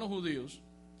cosas, que eran los judíos,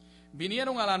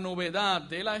 vinieron a la novedad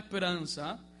de la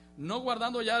esperanza, no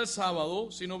guardando ya el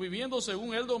sábado, sino viviendo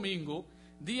según el domingo,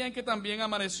 día en que también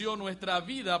amaneció nuestra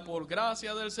vida por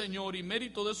gracia del Señor y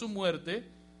mérito de su muerte,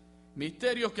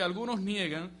 misterios que algunos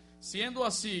niegan, siendo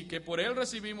así que por él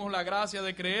recibimos la gracia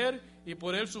de creer y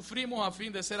por él sufrimos a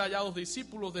fin de ser hallados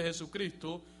discípulos de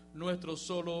Jesucristo, nuestro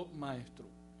solo Maestro.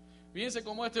 Fíjense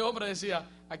cómo este hombre decía,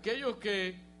 aquellos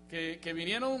que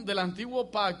vinieron del antiguo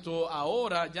pacto,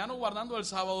 ahora ya no guardando el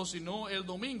sábado, sino el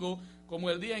domingo, como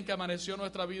el día en que amaneció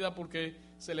nuestra vida, porque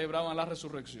celebraban la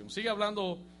resurrección. Sigue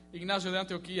hablando Ignacio de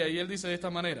Antioquía y él dice de esta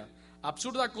manera: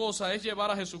 absurda cosa es llevar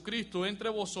a Jesucristo entre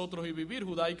vosotros y vivir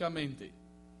judaicamente.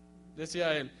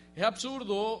 Decía él, es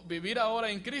absurdo vivir ahora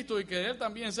en Cristo y querer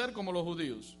también ser como los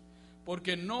judíos,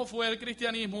 porque no fue el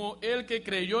cristianismo el que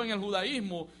creyó en el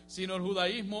judaísmo, sino el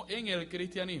judaísmo en el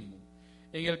cristianismo,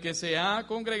 en el que se ha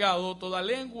congregado toda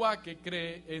lengua que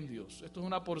cree en Dios. Esto es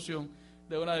una porción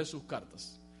de una de sus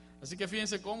cartas. Así que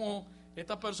fíjense cómo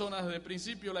estas personas, desde el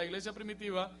principio, la iglesia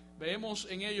primitiva, vemos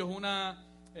en ellos una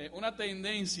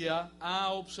tendencia a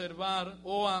observar,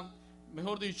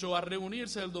 mejor dicho, a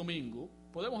reunirse el domingo.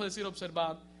 Podemos decir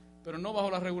observar, pero no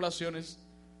bajo las regulaciones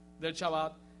del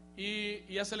Shabbat,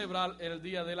 y a celebrar el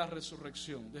día de la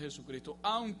resurrección de Jesucristo,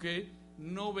 aunque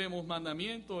no vemos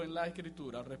mandamiento en la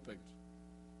Escritura al respecto.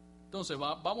 Entonces,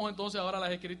 vamos entonces ahora a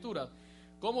las Escrituras.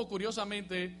 Como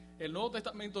curiosamente el Nuevo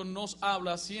Testamento nos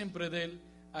habla siempre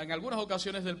en algunas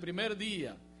ocasiones del primer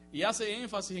día, y hace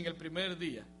énfasis en el primer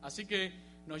día. Así que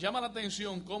nos llama la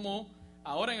atención cómo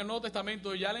ahora en el Nuevo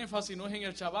Testamento ya el énfasis no es en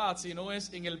el Shabbat, sino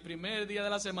es en el primer día de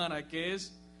la semana, que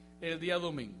es el día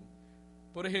domingo.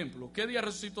 Por ejemplo, ¿qué día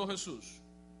resucitó Jesús?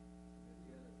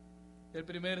 El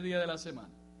primer día de la semana.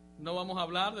 No vamos a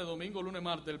hablar de domingo, lunes,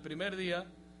 martes, el primer día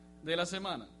de la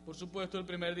semana. Por supuesto, el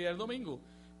primer día del domingo.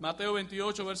 Mateo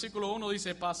 28, versículo 1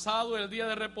 dice: pasado el día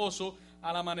de reposo,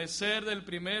 al amanecer del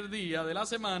primer día de la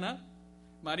semana,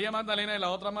 María Magdalena y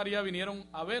la otra María vinieron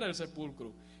a ver el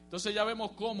sepulcro. Entonces ya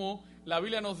vemos cómo la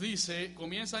Biblia nos dice,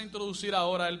 comienza a introducir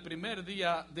ahora el primer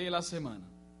día de la semana.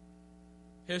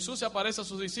 Jesús se aparece a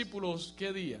sus discípulos,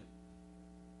 ¿qué día?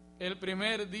 El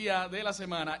primer día de la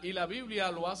semana, y la Biblia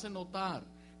lo hace notar.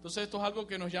 Entonces esto es algo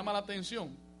que nos llama la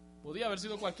atención. Podía haber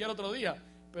sido cualquier otro día,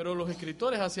 pero los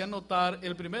escritores hacían notar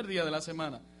el primer día de la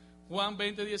semana. Juan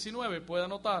 20:19, puede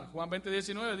anotar. Juan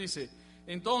 20:19 dice: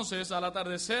 entonces al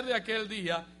atardecer de aquel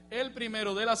día, el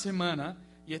primero de la semana,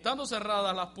 y estando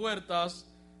cerradas las puertas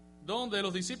donde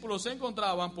los discípulos se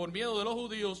encontraban por miedo de los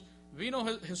judíos,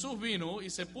 Jesús vino y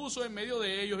se puso en medio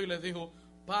de ellos y les dijo: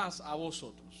 paz a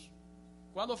vosotros.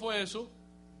 ¿Cuándo fue eso?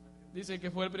 Dice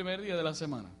que fue el primer día de la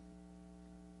semana.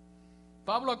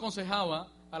 Pablo aconsejaba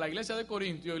a la iglesia de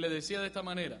Corintio y le decía de esta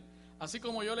manera: así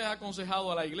como yo les he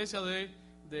aconsejado a la iglesia de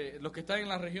los que están en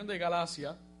la región de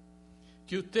Galacia,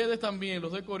 que ustedes también,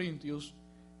 los de Corintios,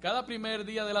 cada primer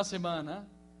día de la semana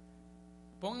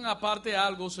pongan aparte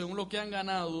algo según lo que han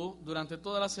ganado durante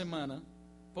toda la semana,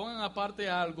 pongan aparte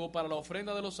algo para la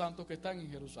ofrenda de los santos que están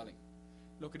en Jerusalén.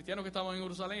 Los cristianos que estaban en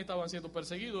Jerusalén estaban siendo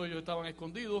perseguidos, ellos estaban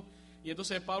escondidos, y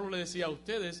entonces Pablo le decía a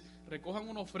ustedes: recojan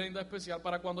una ofrenda especial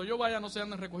para cuando yo vaya no se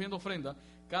anden recogiendo ofrenda,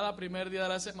 cada primer día de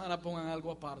la semana pongan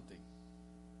algo aparte.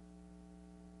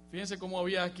 Fíjense cómo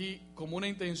había aquí como una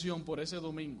intención por ese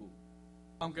domingo,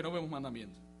 aunque no vemos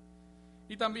mandamiento.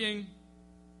 Y también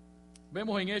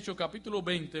vemos en Hechos capítulo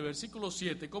 20, versículo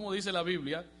 7, como dice la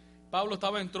Biblia. Pablo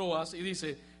estaba en Troas y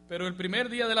dice: pero el primer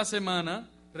día de la semana,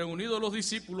 reunidos los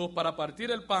discípulos para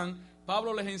partir el pan,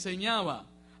 Pablo les enseñaba,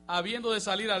 habiendo de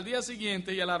salir al día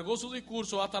siguiente, y alargó su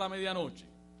discurso hasta la medianoche.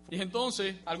 Y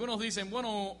entonces algunos dicen: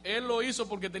 bueno, él lo hizo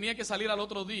porque tenía que salir al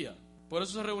otro día, por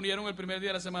eso se reunieron el primer día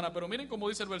de la semana. Pero miren cómo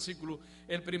dice el versículo: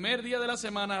 el primer día de la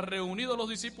semana, reunidos los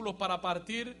discípulos para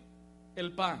partir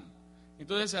el pan.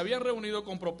 Entonces se habían reunido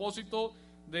con propósito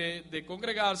de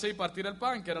congregarse y partir el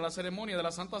pan, que era la ceremonia de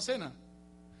la Santa Cena.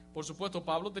 Por supuesto,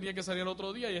 Pablo tenía que salir el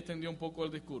otro día y extendió un poco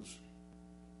el discurso.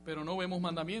 Pero no vemos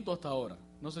mandamiento hasta ahora.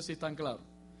 No sé si están claros.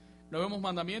 No vemos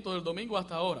mandamientos del domingo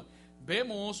hasta ahora.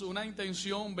 Vemos una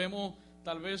intención, vemos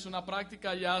tal vez una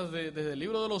práctica ya desde el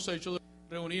libro de los Hechos, de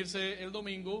reunirse el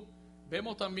domingo.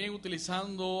 Vemos también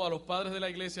utilizando a los padres de la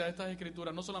iglesia estas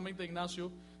escrituras. No solamente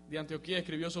Ignacio de Antioquía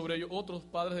escribió sobre ello, otros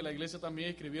padres de la iglesia también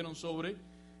escribieron sobre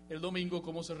el domingo,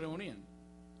 cómo se reunían.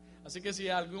 Así que si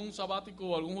algún sabático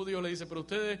o algún judío le dice: pero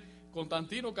ustedes,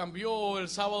 Constantino cambió el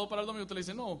sábado para el domingo, usted le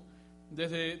dice: no,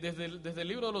 desde el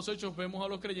libro de los Hechos vemos a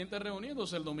los creyentes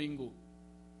reuniéndose el domingo.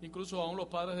 Incluso aún los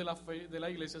padres de la fe de la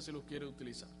iglesia se los quiere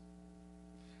utilizar.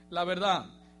 La verdad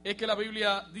es que la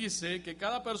Biblia dice que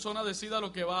cada persona decida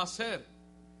lo que va a hacer.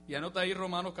 Y anota ahí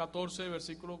Romanos 14,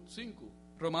 versículo 5.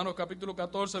 Romanos capítulo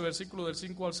 14, versículo del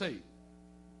 5 al 6.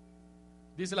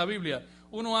 Dice la Biblia: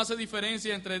 uno hace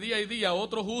diferencia entre día y día,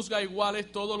 otro juzga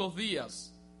iguales todos los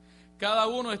días. Cada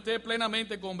uno esté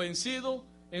plenamente convencido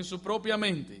en su propia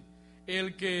mente.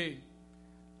 El que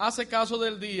hace caso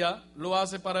del día, lo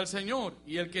hace para el Señor,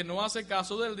 y el que no hace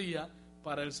caso del día,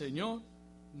 para el Señor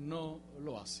no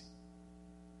lo hace.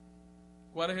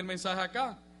 ¿Cuál es el mensaje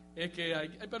acá? Es que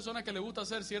hay personas que les gusta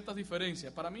hacer ciertas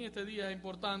diferencias. Para mí este día es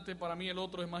importante, para mí el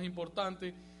otro es más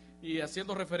importante. Y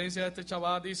haciendo referencia a este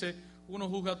Shabbat, dice: uno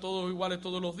juzga a todos iguales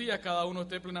todos los días, cada uno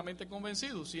esté plenamente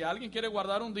convencido. Si alguien quiere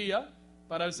guardar un día,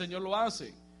 para el Señor lo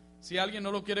hace. Si alguien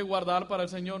no lo quiere guardar, para el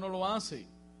Señor no lo hace.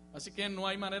 Así que no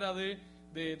hay manera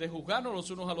de juzgarnos los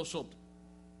unos a los otros.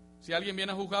 Si alguien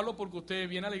viene a juzgarlo porque usted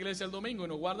viene a la iglesia el domingo y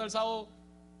no guarda el sábado,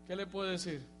 ¿qué le puede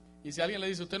decir? Y si alguien le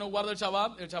dice: usted no guarda el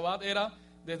Shabbat era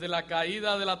desde la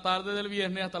caída de la tarde del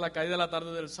viernes hasta la caída de la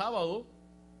tarde del sábado,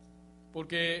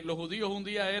 porque los judíos un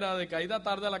día era de caída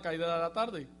tarde a la caída de la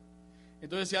tarde.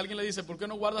 Entonces si alguien le dice: ¿por qué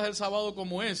no guardas el sábado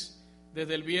como es?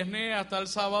 Desde el viernes hasta el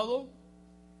sábado,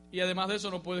 y además de eso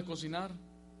no puedes cocinar,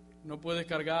 no puedes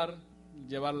cargar,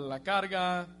 llevar la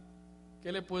carga.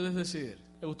 ¿Qué le puedes decir?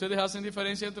 Ustedes hacen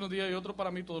diferencia entre un día y otro.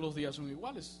 Para mí todos los días son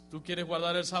iguales. ¿Tú quieres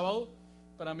guardar el sábado?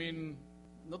 Para mí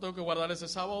no tengo que guardar ese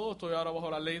sábado. Estoy ahora bajo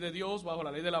la ley de Dios, bajo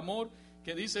la ley del amor,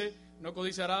 que dice: no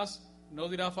codiciarás, no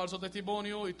dirás falso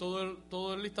testimonio, y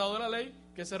todo el listado de la ley,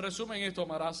 que se resume en esto: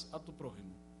 amarás a tu prójimo.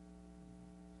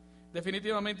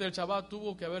 Definitivamente el Shabbat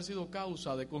tuvo que haber sido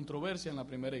causa de controversia en la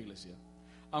primera iglesia,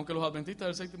 aunque los adventistas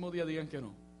del séptimo día digan que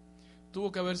no.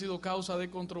 Tuvo que haber sido causa de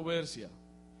controversia,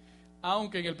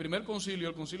 aunque en el primer concilio,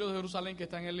 el concilio de Jerusalén, que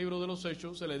está en el libro de los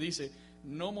Hechos, se le dice: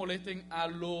 no molesten a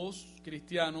los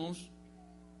cristianos,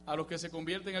 a los que se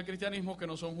convierten al cristianismo que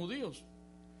no son judíos.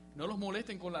 No los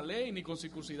molesten con la ley ni con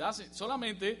circuncidarse,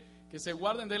 solamente que se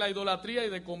guarden de la idolatría y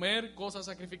de comer cosas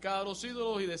sacrificadas a los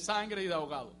ídolos y de sangre y de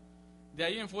ahogado. De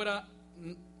ahí en fuera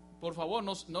por favor,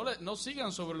 no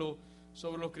sigan sobre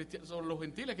los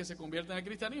gentiles que se convierten al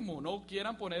cristianismo. No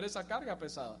quieran poner esa carga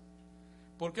pesada.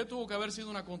 ¿Por qué tuvo que haber sido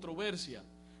una controversia?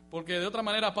 Porque de otra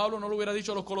manera Pablo no lo hubiera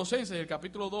dicho a los colosenses, el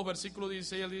capítulo 2, versículo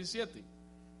 16 al 17.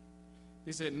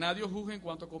 Dice, nadie os juzgue en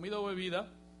cuanto a comida o bebida,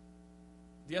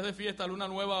 días de fiesta, luna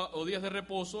nueva o días de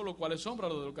reposo, lo cual es sombra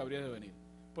de lo que habría de venir.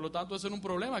 Por lo tanto, ese era un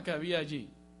problema que había allí.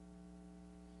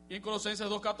 Y en Colosenses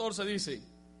 2:14 dice,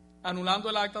 anulando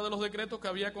el acta de los decretos que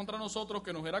había contra nosotros,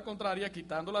 que nos era contraria,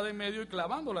 quitándola de en medio y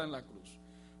clavándola en la cruz.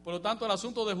 Por lo tanto, el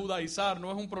asunto de judaizar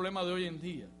no es un problema de hoy en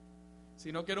día,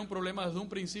 sino que era un problema desde un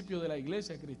principio de la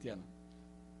iglesia cristiana.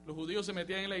 Los judíos se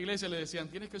metían en la iglesia y le decían,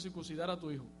 tienes que circuncidar a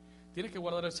tu hijo, tienes que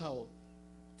guardar el sábado,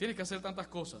 tienes que hacer tantas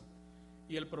cosas.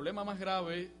 Y el problema más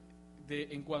grave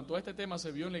en cuanto a este tema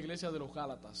se vio en la iglesia de los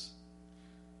Gálatas.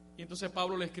 Y entonces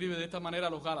Pablo le escribe de esta manera a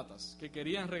los Gálatas, que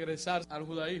querían regresar al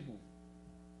judaísmo.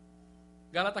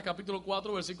 Gálatas capítulo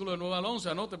 4, versículo de 9 al 11,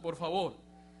 anote por favor.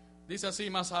 Dice así,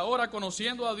 mas ahora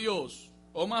conociendo a Dios,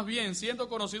 o más bien siendo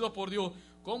conocidos por Dios,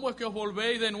 ¿cómo es que os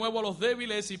volvéis de nuevo a los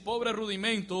débiles y pobres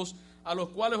rudimentos a los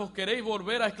cuales os queréis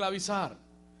volver a esclavizar?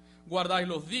 Guardáis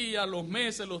los días, los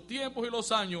meses, los tiempos y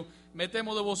los años, me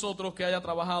temo de vosotros que haya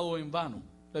trabajado en vano.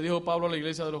 Le dijo Pablo a la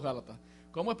iglesia de los Gálatas.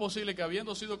 ¿Cómo es posible que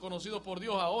habiendo sido conocidos por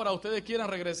Dios, ahora ustedes quieran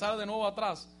regresar de nuevo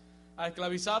atrás, a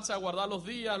esclavizarse, a guardar los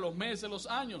días, los meses, los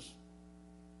años?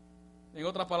 En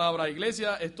otras palabras,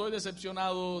 iglesia, estoy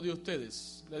decepcionado de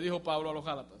ustedes, le dijo Pablo a los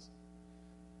Gálatas.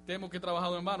 Temo que he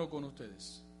trabajado en vano con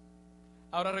ustedes.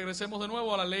 Ahora regresemos de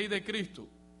nuevo a la ley de Cristo,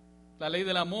 la ley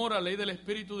del amor, la ley del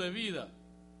espíritu de vida.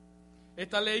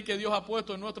 Esta ley que Dios ha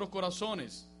puesto en nuestros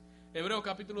corazones. Hebreos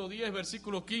capítulo 10,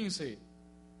 versículo 15,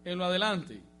 en lo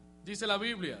adelante. Dice la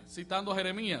Biblia, citando a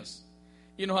Jeremías,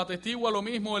 y nos atestigua lo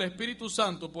mismo el Espíritu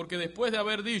Santo, porque después de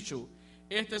haber dicho,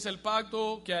 este es el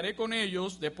pacto que haré con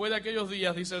ellos, después de aquellos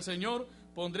días, dice el Señor,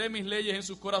 pondré mis leyes en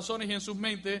sus corazones y en sus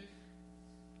mentes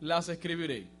las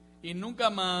escribiré, y nunca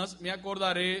más me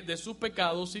acordaré de sus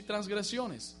pecados y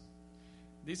transgresiones.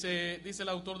 Dice el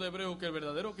autor de Hebreos que el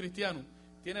verdadero cristiano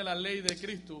tiene la ley de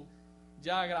Cristo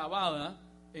ya grabada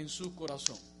en su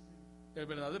corazón, el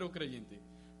verdadero creyente.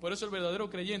 Por eso el verdadero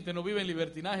creyente no vive en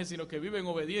libertinaje, sino que vive en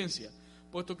obediencia,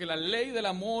 puesto que la ley del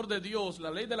amor de Dios, la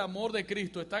ley del amor de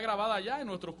Cristo está grabada ya en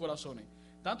nuestros corazones.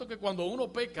 Tanto que cuando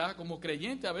uno peca como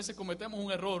creyente, a veces cometemos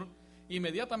un error,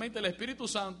 inmediatamente el Espíritu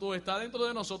Santo está dentro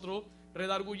de nosotros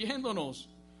redarguyéndonos.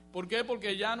 ¿Por qué?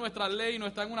 Porque ya nuestra ley no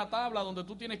está en una tabla donde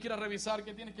tú tienes que ir a revisar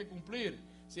qué tienes que cumplir,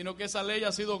 sino que esa ley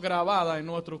ha sido grabada en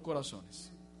nuestros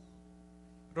corazones.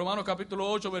 Romanos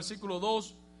capítulo 8, versículo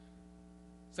 2,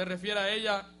 se refiere a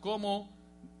ella como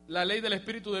la ley del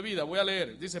Espíritu de vida. Voy a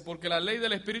leer. Dice, porque la ley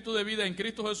del Espíritu de vida en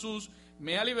Cristo Jesús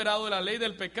me ha liberado de la ley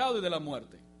del pecado y de la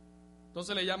muerte.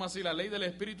 Entonces le llama así la ley del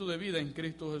Espíritu de vida en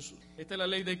Cristo Jesús. Esta es la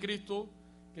ley de Cristo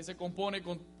que se compone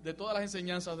de todas las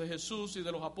enseñanzas de Jesús y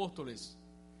de los apóstoles.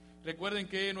 Recuerden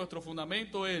que nuestro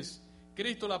fundamento es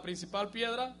Cristo, la principal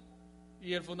piedra,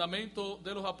 y el fundamento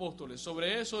de los apóstoles.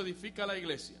 Sobre eso edifica la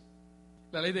iglesia.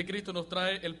 La ley de Cristo nos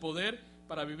trae el poder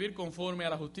para vivir conforme a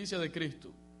la justicia de Cristo.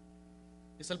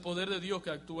 Es el poder de Dios que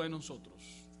actúa en nosotros.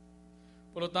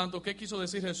 Por lo tanto, ¿qué quiso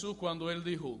decir Jesús cuando Él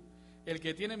dijo, el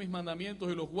que tiene mis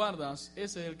mandamientos y los guardas,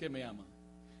 ese es el que me ama?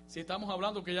 Si estamos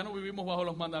hablando que ya no vivimos bajo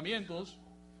los mandamientos,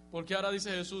 porque ahora dice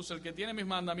Jesús, el que tiene mis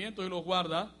mandamientos y los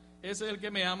guarda, ese es el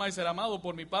que me ama y será amado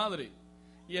por mi Padre.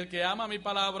 Y el que ama mi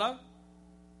palabra,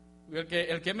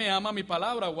 el que me ama mi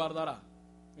palabra guardará.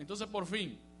 Entonces, por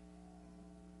fin,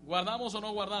 ¿guardamos o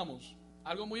no guardamos?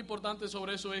 Algo muy importante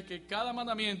sobre eso es que cada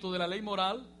mandamiento de la ley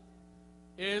moral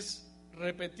es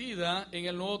repetida en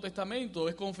el Nuevo Testamento,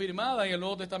 es confirmada en el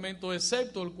Nuevo Testamento,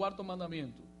 excepto el cuarto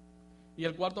mandamiento. Y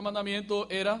el cuarto mandamiento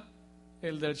era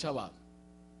el del Shabbat.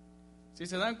 Si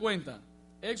se dan cuenta,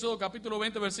 Éxodo capítulo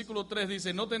 20, versículo 3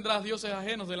 dice, no tendrás dioses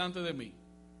ajenos delante de mí.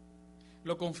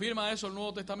 ¿Lo confirma eso el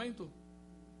Nuevo Testamento?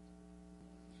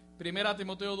 Primera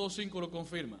Timoteo 2:5 lo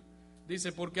confirma.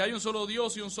 Dice, porque hay un solo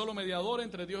Dios y un solo mediador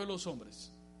entre Dios y los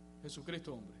hombres,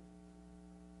 Jesucristo hombre.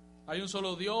 Hay un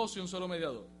solo Dios y un solo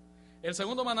mediador. El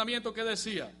segundo mandamiento que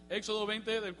decía, Éxodo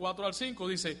 20 del 4 al 5,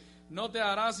 dice, no te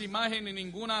harás imagen ni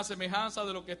ninguna semejanza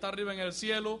de lo que está arriba en el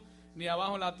cielo, ni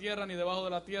abajo en la tierra, ni debajo de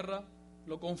la tierra.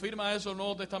 ¿Lo confirma eso el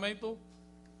Nuevo Testamento?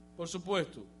 Por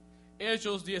supuesto.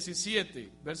 Hechos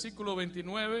 17, versículos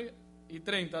 29 y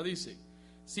 30 dice,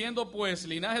 siendo pues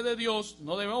linaje de Dios,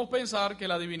 no debemos pensar que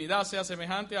la divinidad sea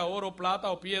semejante a oro,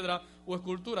 plata o piedra o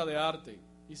escultura de arte.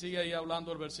 Y sigue ahí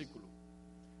hablando el versículo.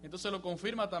 Entonces lo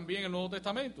confirma también el Nuevo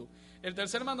Testamento. El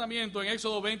tercer mandamiento en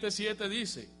Éxodo 27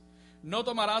 dice, no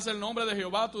tomarás el nombre de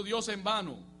Jehová tu Dios en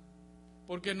vano,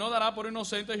 porque no dará por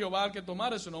inocente Jehová al que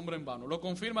tomare su nombre en vano. ¿Lo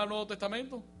confirma el Nuevo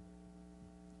Testamento?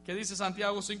 ¿Qué dice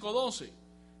Santiago 5:12?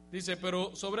 Dice,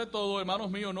 pero sobre todo, hermanos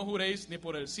míos, no juréis ni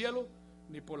por el cielo,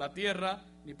 ni por la tierra,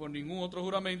 ni por ningún otro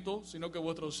juramento, sino que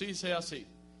vuestro sí sea sí,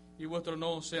 y vuestro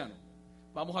no sea no.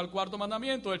 Vamos al cuarto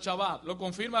mandamiento, el Shabbat. ¿Lo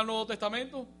confirma el Nuevo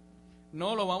Testamento?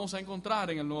 No lo vamos a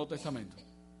encontrar en el Nuevo Testamento.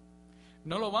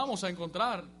 No lo vamos a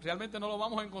encontrar, realmente no lo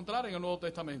vamos a encontrar en el Nuevo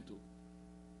Testamento.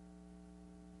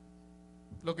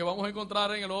 Lo que vamos a encontrar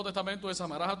en el Nuevo Testamento es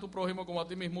amarás a tu prójimo como a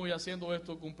ti mismo, y haciendo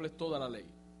esto cumples toda la ley.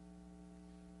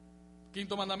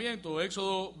 Quinto mandamiento,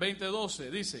 Éxodo 20:12,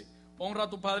 dice, honra a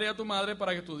tu padre y a tu madre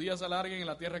para que tus días se alarguen en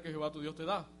la tierra que Jehová tu Dios te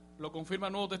da. ¿Lo confirma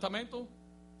el Nuevo Testamento?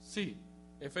 Sí.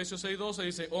 Efesios 6:12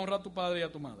 dice, honra a tu padre y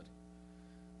a tu madre.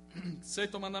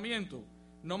 Sexto mandamiento,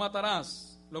 no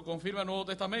matarás. Lo confirma el Nuevo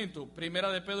Testamento,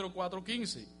 Primera de Pedro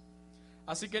 4:15.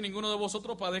 Así que ninguno de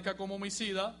vosotros padezca como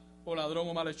homicida o ladrón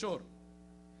o malhechor.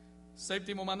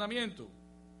 Séptimo mandamiento,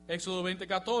 Éxodo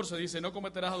 20:14 dice, no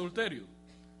cometerás adulterio.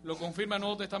 ¿Lo confirma el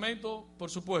Nuevo Testamento? Por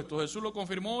supuesto, Jesús lo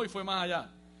confirmó y fue más allá.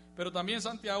 Pero también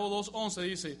Santiago 2:11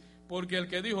 dice, porque el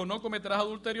que dijo no cometerás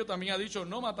adulterio también ha dicho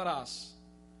no matarás.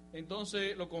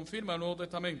 Entonces lo confirma el Nuevo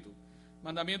Testamento.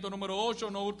 Mandamiento número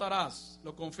 8, no hurtarás.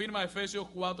 Lo confirma Efesios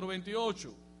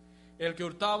 4:28. El que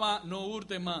hurtaba, no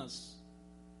hurte más.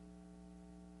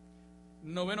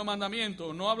 Noveno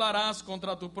mandamiento, no hablarás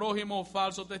contra tu prójimo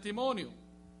falso testimonio.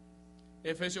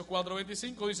 Efesios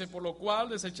 4:25 dice, por lo cual,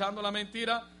 desechando la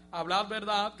mentira, hablad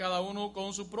verdad cada uno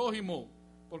con su prójimo,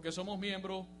 porque somos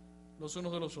miembros los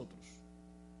unos de los otros.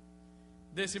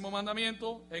 Décimo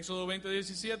mandamiento, Éxodo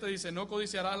 20:17 dice, no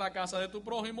codiciarás la casa de tu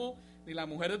prójimo, ni la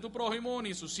mujer de tu prójimo,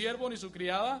 ni su siervo, ni su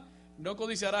criada, no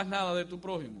codiciarás nada de tu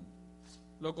prójimo.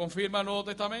 ¿Lo confirma el Nuevo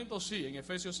Testamento? Sí, en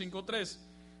Efesios 5:3.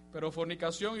 Pero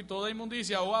fornicación y toda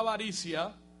inmundicia o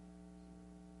avaricia,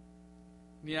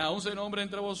 ni aun se nombre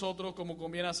entre vosotros como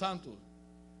conviene a santos.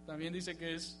 También dice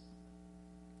que es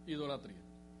idolatría.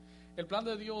 El plan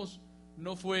de Dios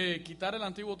no fue quitar el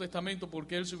Antiguo Testamento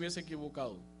porque Él se hubiese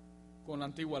equivocado con la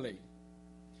antigua ley.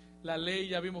 La ley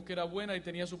ya vimos que era buena y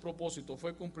tenía su propósito,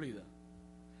 fue cumplida.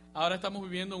 Ahora estamos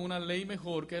viviendo en una ley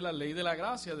mejor, que es la ley de la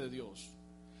gracia de Dios.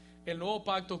 El nuevo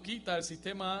pacto quita el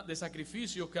sistema de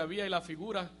sacrificios que había y las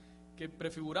figuras que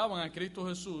prefiguraban a Cristo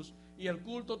Jesús, y el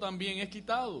culto también es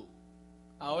quitado.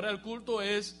 Ahora el culto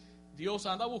es, Dios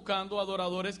anda buscando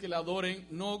adoradores que le adoren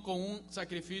no con un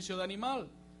sacrificio de animal,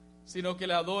 sino que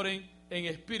le adoren en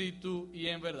espíritu y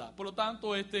en verdad. Por lo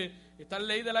tanto, esta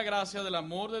ley de la gracia, del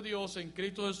amor de Dios en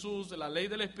Cristo Jesús, de la ley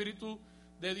del Espíritu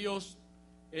de Dios,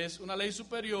 es una ley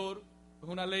superior, es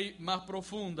una ley más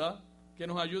profunda que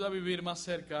nos ayuda a vivir más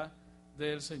cerca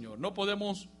del Señor. No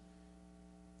podemos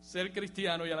ser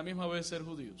cristianos y a la misma vez ser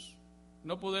judíos.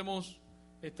 No podemos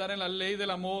estar en la ley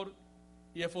del amor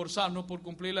y esforzarnos por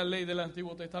cumplir la ley del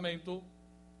Antiguo Testamento,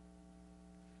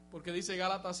 porque dice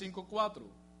Gálatas 5:4,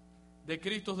 de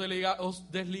Cristo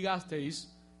os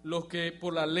desligasteis, los que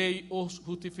por la ley os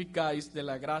justificáis, de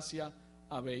la gracia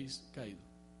habéis caído.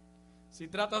 Si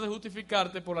tratas de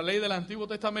justificarte por la ley del Antiguo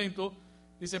Testamento,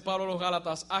 dice Pablo a los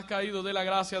Gálatas, has caído de la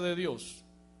gracia de Dios,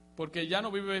 porque ya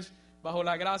no vives bajo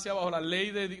la gracia, bajo la ley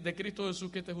de Cristo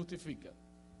Jesús que te justifica.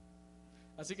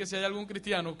 Así que si hay algún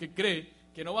cristiano que cree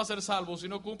que no va a ser salvo si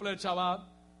no cumple el Shabbat,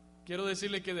 quiero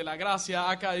decirle que de la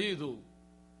gracia ha caído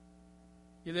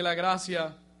y de la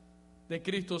gracia de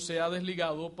Cristo se ha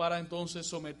desligado para entonces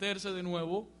someterse de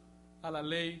nuevo a la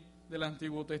ley del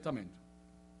Antiguo Testamento.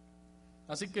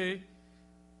 Así que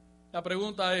la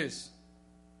pregunta es,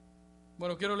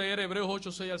 bueno, quiero leer Hebreos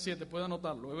 8, 6 al 7, puede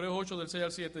anotarlo. Hebreos 8 del 6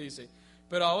 al 7 dice,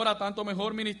 pero ahora tanto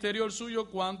mejor ministerio el suyo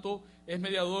cuanto es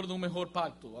mediador de un mejor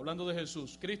pacto. Hablando de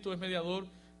Jesús, Cristo es mediador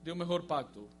de un mejor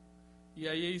pacto. Y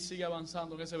ahí sigue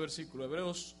avanzando en ese versículo,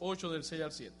 Hebreos 8 del 6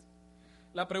 al 7.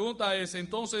 La pregunta es,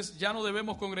 entonces, ¿ya no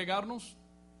debemos congregarnos?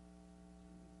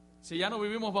 Si ya no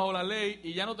vivimos bajo la ley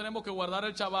y ya no tenemos que guardar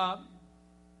el Shabbat,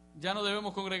 ¿ya no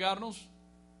debemos congregarnos?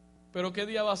 ¿Pero qué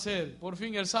día va a ser? ¿Por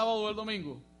fin el sábado o el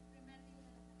domingo?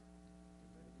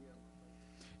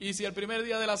 Y si el primer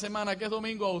día de la semana, que es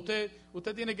domingo, a usted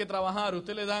tiene que trabajar,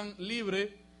 usted le dan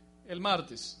libre el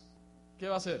martes, ¿qué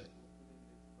va a hacer?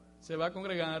 Se va a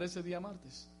congregar ese día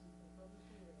martes.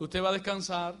 Usted va a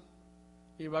descansar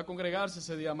y va a congregarse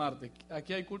ese día martes.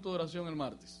 Aquí hay culto de oración el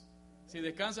martes. Si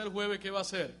descansa el jueves, ¿qué va a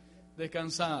hacer?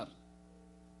 Descansar.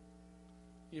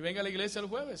 Y venga a la iglesia el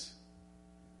jueves.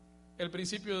 El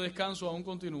principio de descanso aún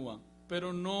continúa,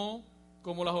 pero no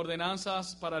como las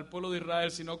ordenanzas para el pueblo de Israel,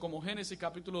 sino como Génesis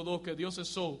capítulo 2, que Dios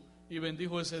cesó y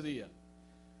bendijo ese día.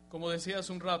 Como decía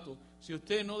hace un rato, si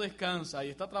usted no descansa y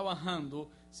está trabajando,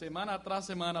 semana tras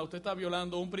semana, usted está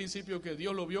violando un principio que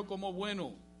Dios lo vio como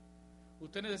bueno.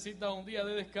 Usted necesita un día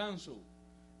de descanso,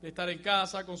 de estar en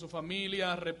casa con su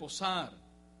familia, reposar.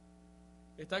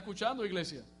 ¿Está escuchando,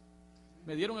 iglesia?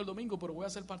 Me dieron el domingo, pero voy a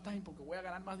hacer part-time porque voy a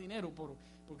ganar más dinero,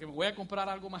 porque me voy a comprar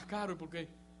algo más caro y porque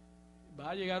va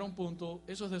a llegar un punto,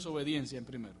 eso es desobediencia en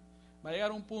primero, va a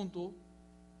llegar un punto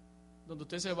donde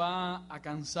usted se va a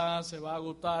cansar, se va a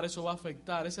agotar, eso va a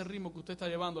afectar, ese ritmo que usted está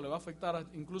llevando le va a afectar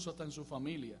incluso hasta en su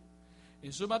familia,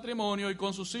 en su matrimonio y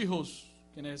con sus hijos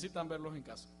que necesitan verlos en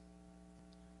casa.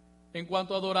 En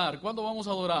cuanto a adorar, ¿cuándo vamos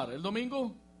a adorar? ¿El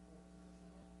domingo?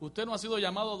 Usted no ha sido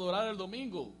llamado a adorar el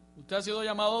domingo. Usted ha sido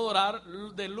llamado a adorar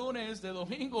de lunes, de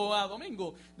domingo a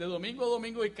domingo, de domingo a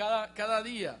domingo y cada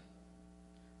día.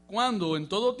 ¿Cuándo? En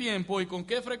todo tiempo. ¿Y con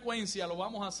qué frecuencia lo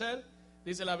vamos a hacer?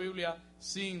 Dice la Biblia,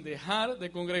 sin dejar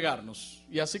de congregarnos.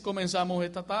 Y así comenzamos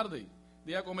esta tarde.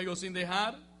 Diga conmigo, sin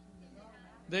dejar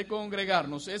de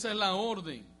congregarnos. Esa es la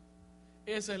orden.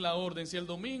 Esa es la orden. Si el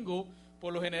domingo,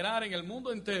 por lo general en el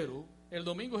mundo entero, el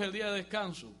domingo es el día de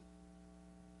descanso.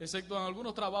 Excepto en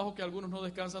algunos trabajos que algunos no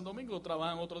descansan domingo,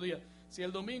 trabajan otro día. Si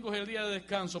el domingo es el día de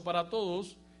descanso para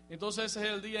todos, entonces ese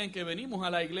es el día en que venimos a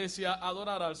la iglesia a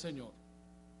adorar al Señor.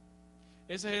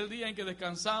 Ese es el día en que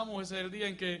descansamos, ese es el día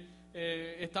en que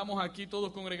estamos aquí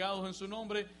todos congregados en su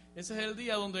nombre. Ese es el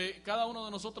día donde cada uno de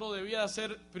nosotros debía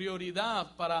hacer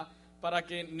prioridad para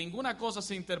que ninguna cosa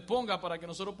se interponga, para que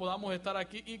nosotros podamos estar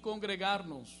aquí y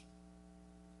congregarnos.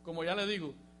 Como ya le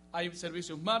digo, hay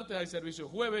servicios martes, hay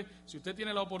servicios jueves. Si usted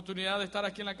tiene la oportunidad de estar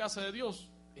aquí en la casa de Dios,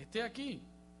 esté aquí.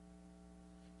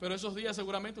 Pero esos días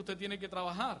seguramente usted tiene que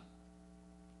trabajar.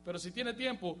 Pero si tiene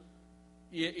tiempo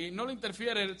y no le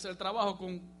interfiere el trabajo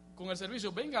con el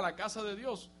servicio, venga a la casa de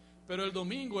Dios. Pero el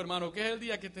domingo, hermano, que es el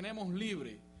día que tenemos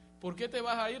libre, ¿por qué te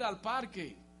vas a ir al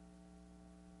parque?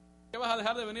 ¿Por qué vas a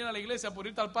dejar de venir a la iglesia por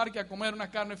irte al parque a comer unas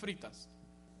carnes fritas?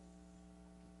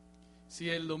 Si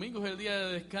el domingo es el día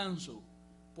de descanso,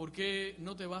 ¿por qué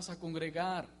no te vas a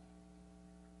congregar?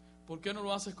 ¿Por qué no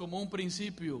lo haces como un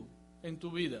principio en tu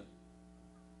vida?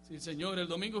 Si, Señor, el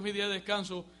domingo es mi día de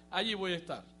descanso, allí voy a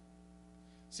estar.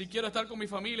 Si quiero estar con mi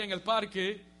familia en el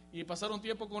parque y pasar un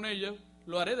tiempo con ella,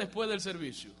 lo haré después del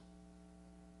servicio.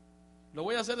 Lo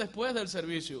voy a hacer después del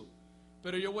servicio,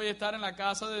 pero yo voy a estar en la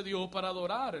casa de Dios para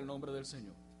adorar el nombre del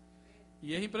Señor.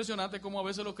 Y es impresionante cómo a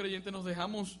veces los creyentes nos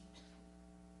dejamos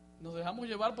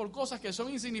llevar por cosas que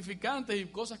son insignificantes y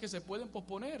cosas que se pueden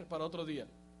posponer para otro día.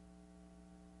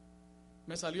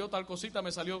 Me salió tal cosita,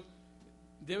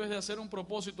 debes de hacer un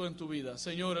propósito en tu vida.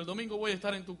 Señor, el domingo voy a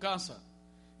estar en tu casa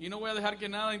y no voy a dejar que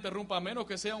nada interrumpa, a menos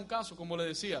que sea un caso, como le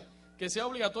decía, que sea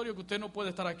obligatorio que usted no puede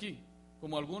estar aquí.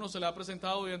 Como a algunos se le ha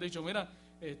presentado y han dicho, mira,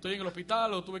 estoy en el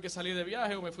hospital o tuve que salir de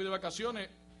viaje o me fui de vacaciones.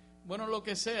 Bueno, lo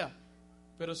que sea.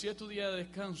 Pero si es tu día de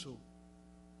descanso,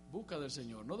 busca del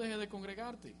Señor. No dejes de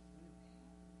congregarte.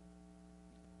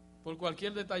 Por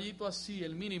cualquier detallito así,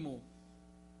 el mínimo.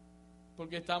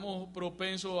 Porque estamos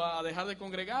propensos a dejar de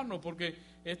congregarnos. Porque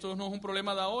esto no es un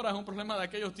problema de ahora, es un problema de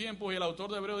aquellos tiempos. Y el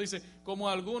autor de Hebreos dice, como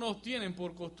algunos tienen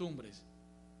por costumbre.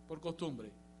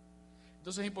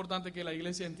 Entonces es importante que la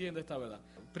iglesia entienda esta verdad.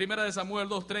 Primera de Samuel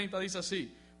 2:30 dice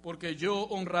así, porque yo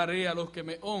honraré a los que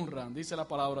me honran, dice la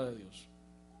palabra de Dios.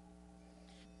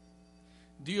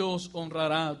 Dios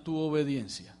honrará tu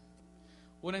obediencia.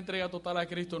 Una entrega total a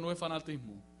Cristo no es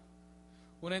fanatismo.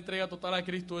 Una entrega total a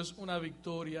Cristo es una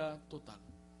victoria total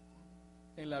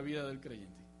en la vida del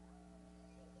creyente.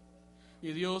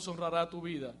 Y Dios honrará tu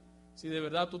vida si de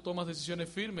verdad tú tomas decisiones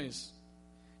firmes.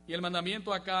 Y el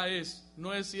mandamiento acá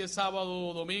no es si es sábado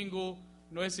o domingo,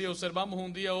 no es si observamos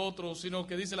un día u otro, sino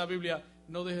que dice la Biblia,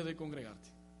 no dejes de congregarte.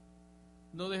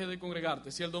 No dejes de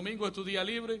congregarte. Si el domingo es tu día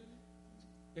libre,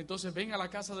 entonces ven a la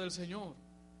casa del Señor.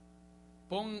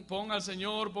 Pon al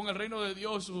Señor, pon el reino de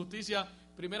Dios, su justicia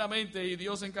primeramente, y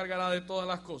Dios se encargará de todas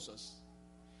las cosas.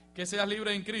 Que seas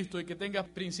libre en Cristo y que tengas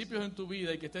principios en tu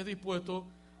vida y que estés dispuesto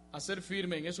a ser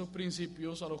firme en esos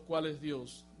principios a los cuales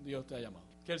Dios te ha llamado.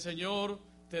 Que el Señor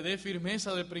te dé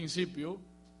firmeza de principio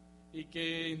y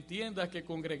que entiendas que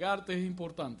congregarte es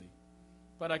importante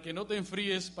para que no te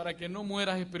enfríes, para que no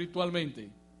mueras espiritualmente.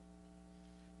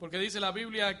 Porque dice la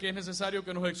Biblia que es necesario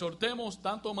que nos exhortemos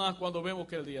tanto más cuando vemos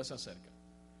que el día se acerca.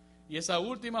 Y esa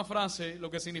última frase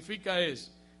lo que significa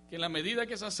es que en la medida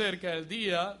que se acerca el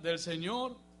día del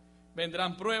Señor,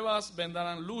 vendrán pruebas,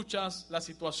 vendrán luchas, la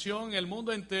situación en el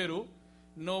mundo entero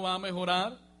no va a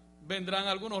mejorar, vendrán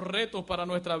algunos retos para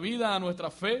nuestra vida, a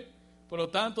nuestra fe. Por lo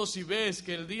tanto, si ves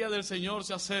que el día del Señor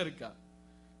se acerca,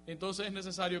 entonces es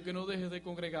necesario que no dejes de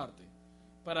congregarte,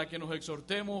 para que nos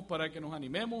exhortemos, para que nos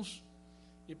animemos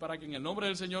y para que en el nombre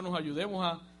del Señor nos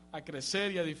ayudemos a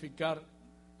crecer y a edificar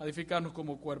a edificarnos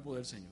como cuerpo del Señor.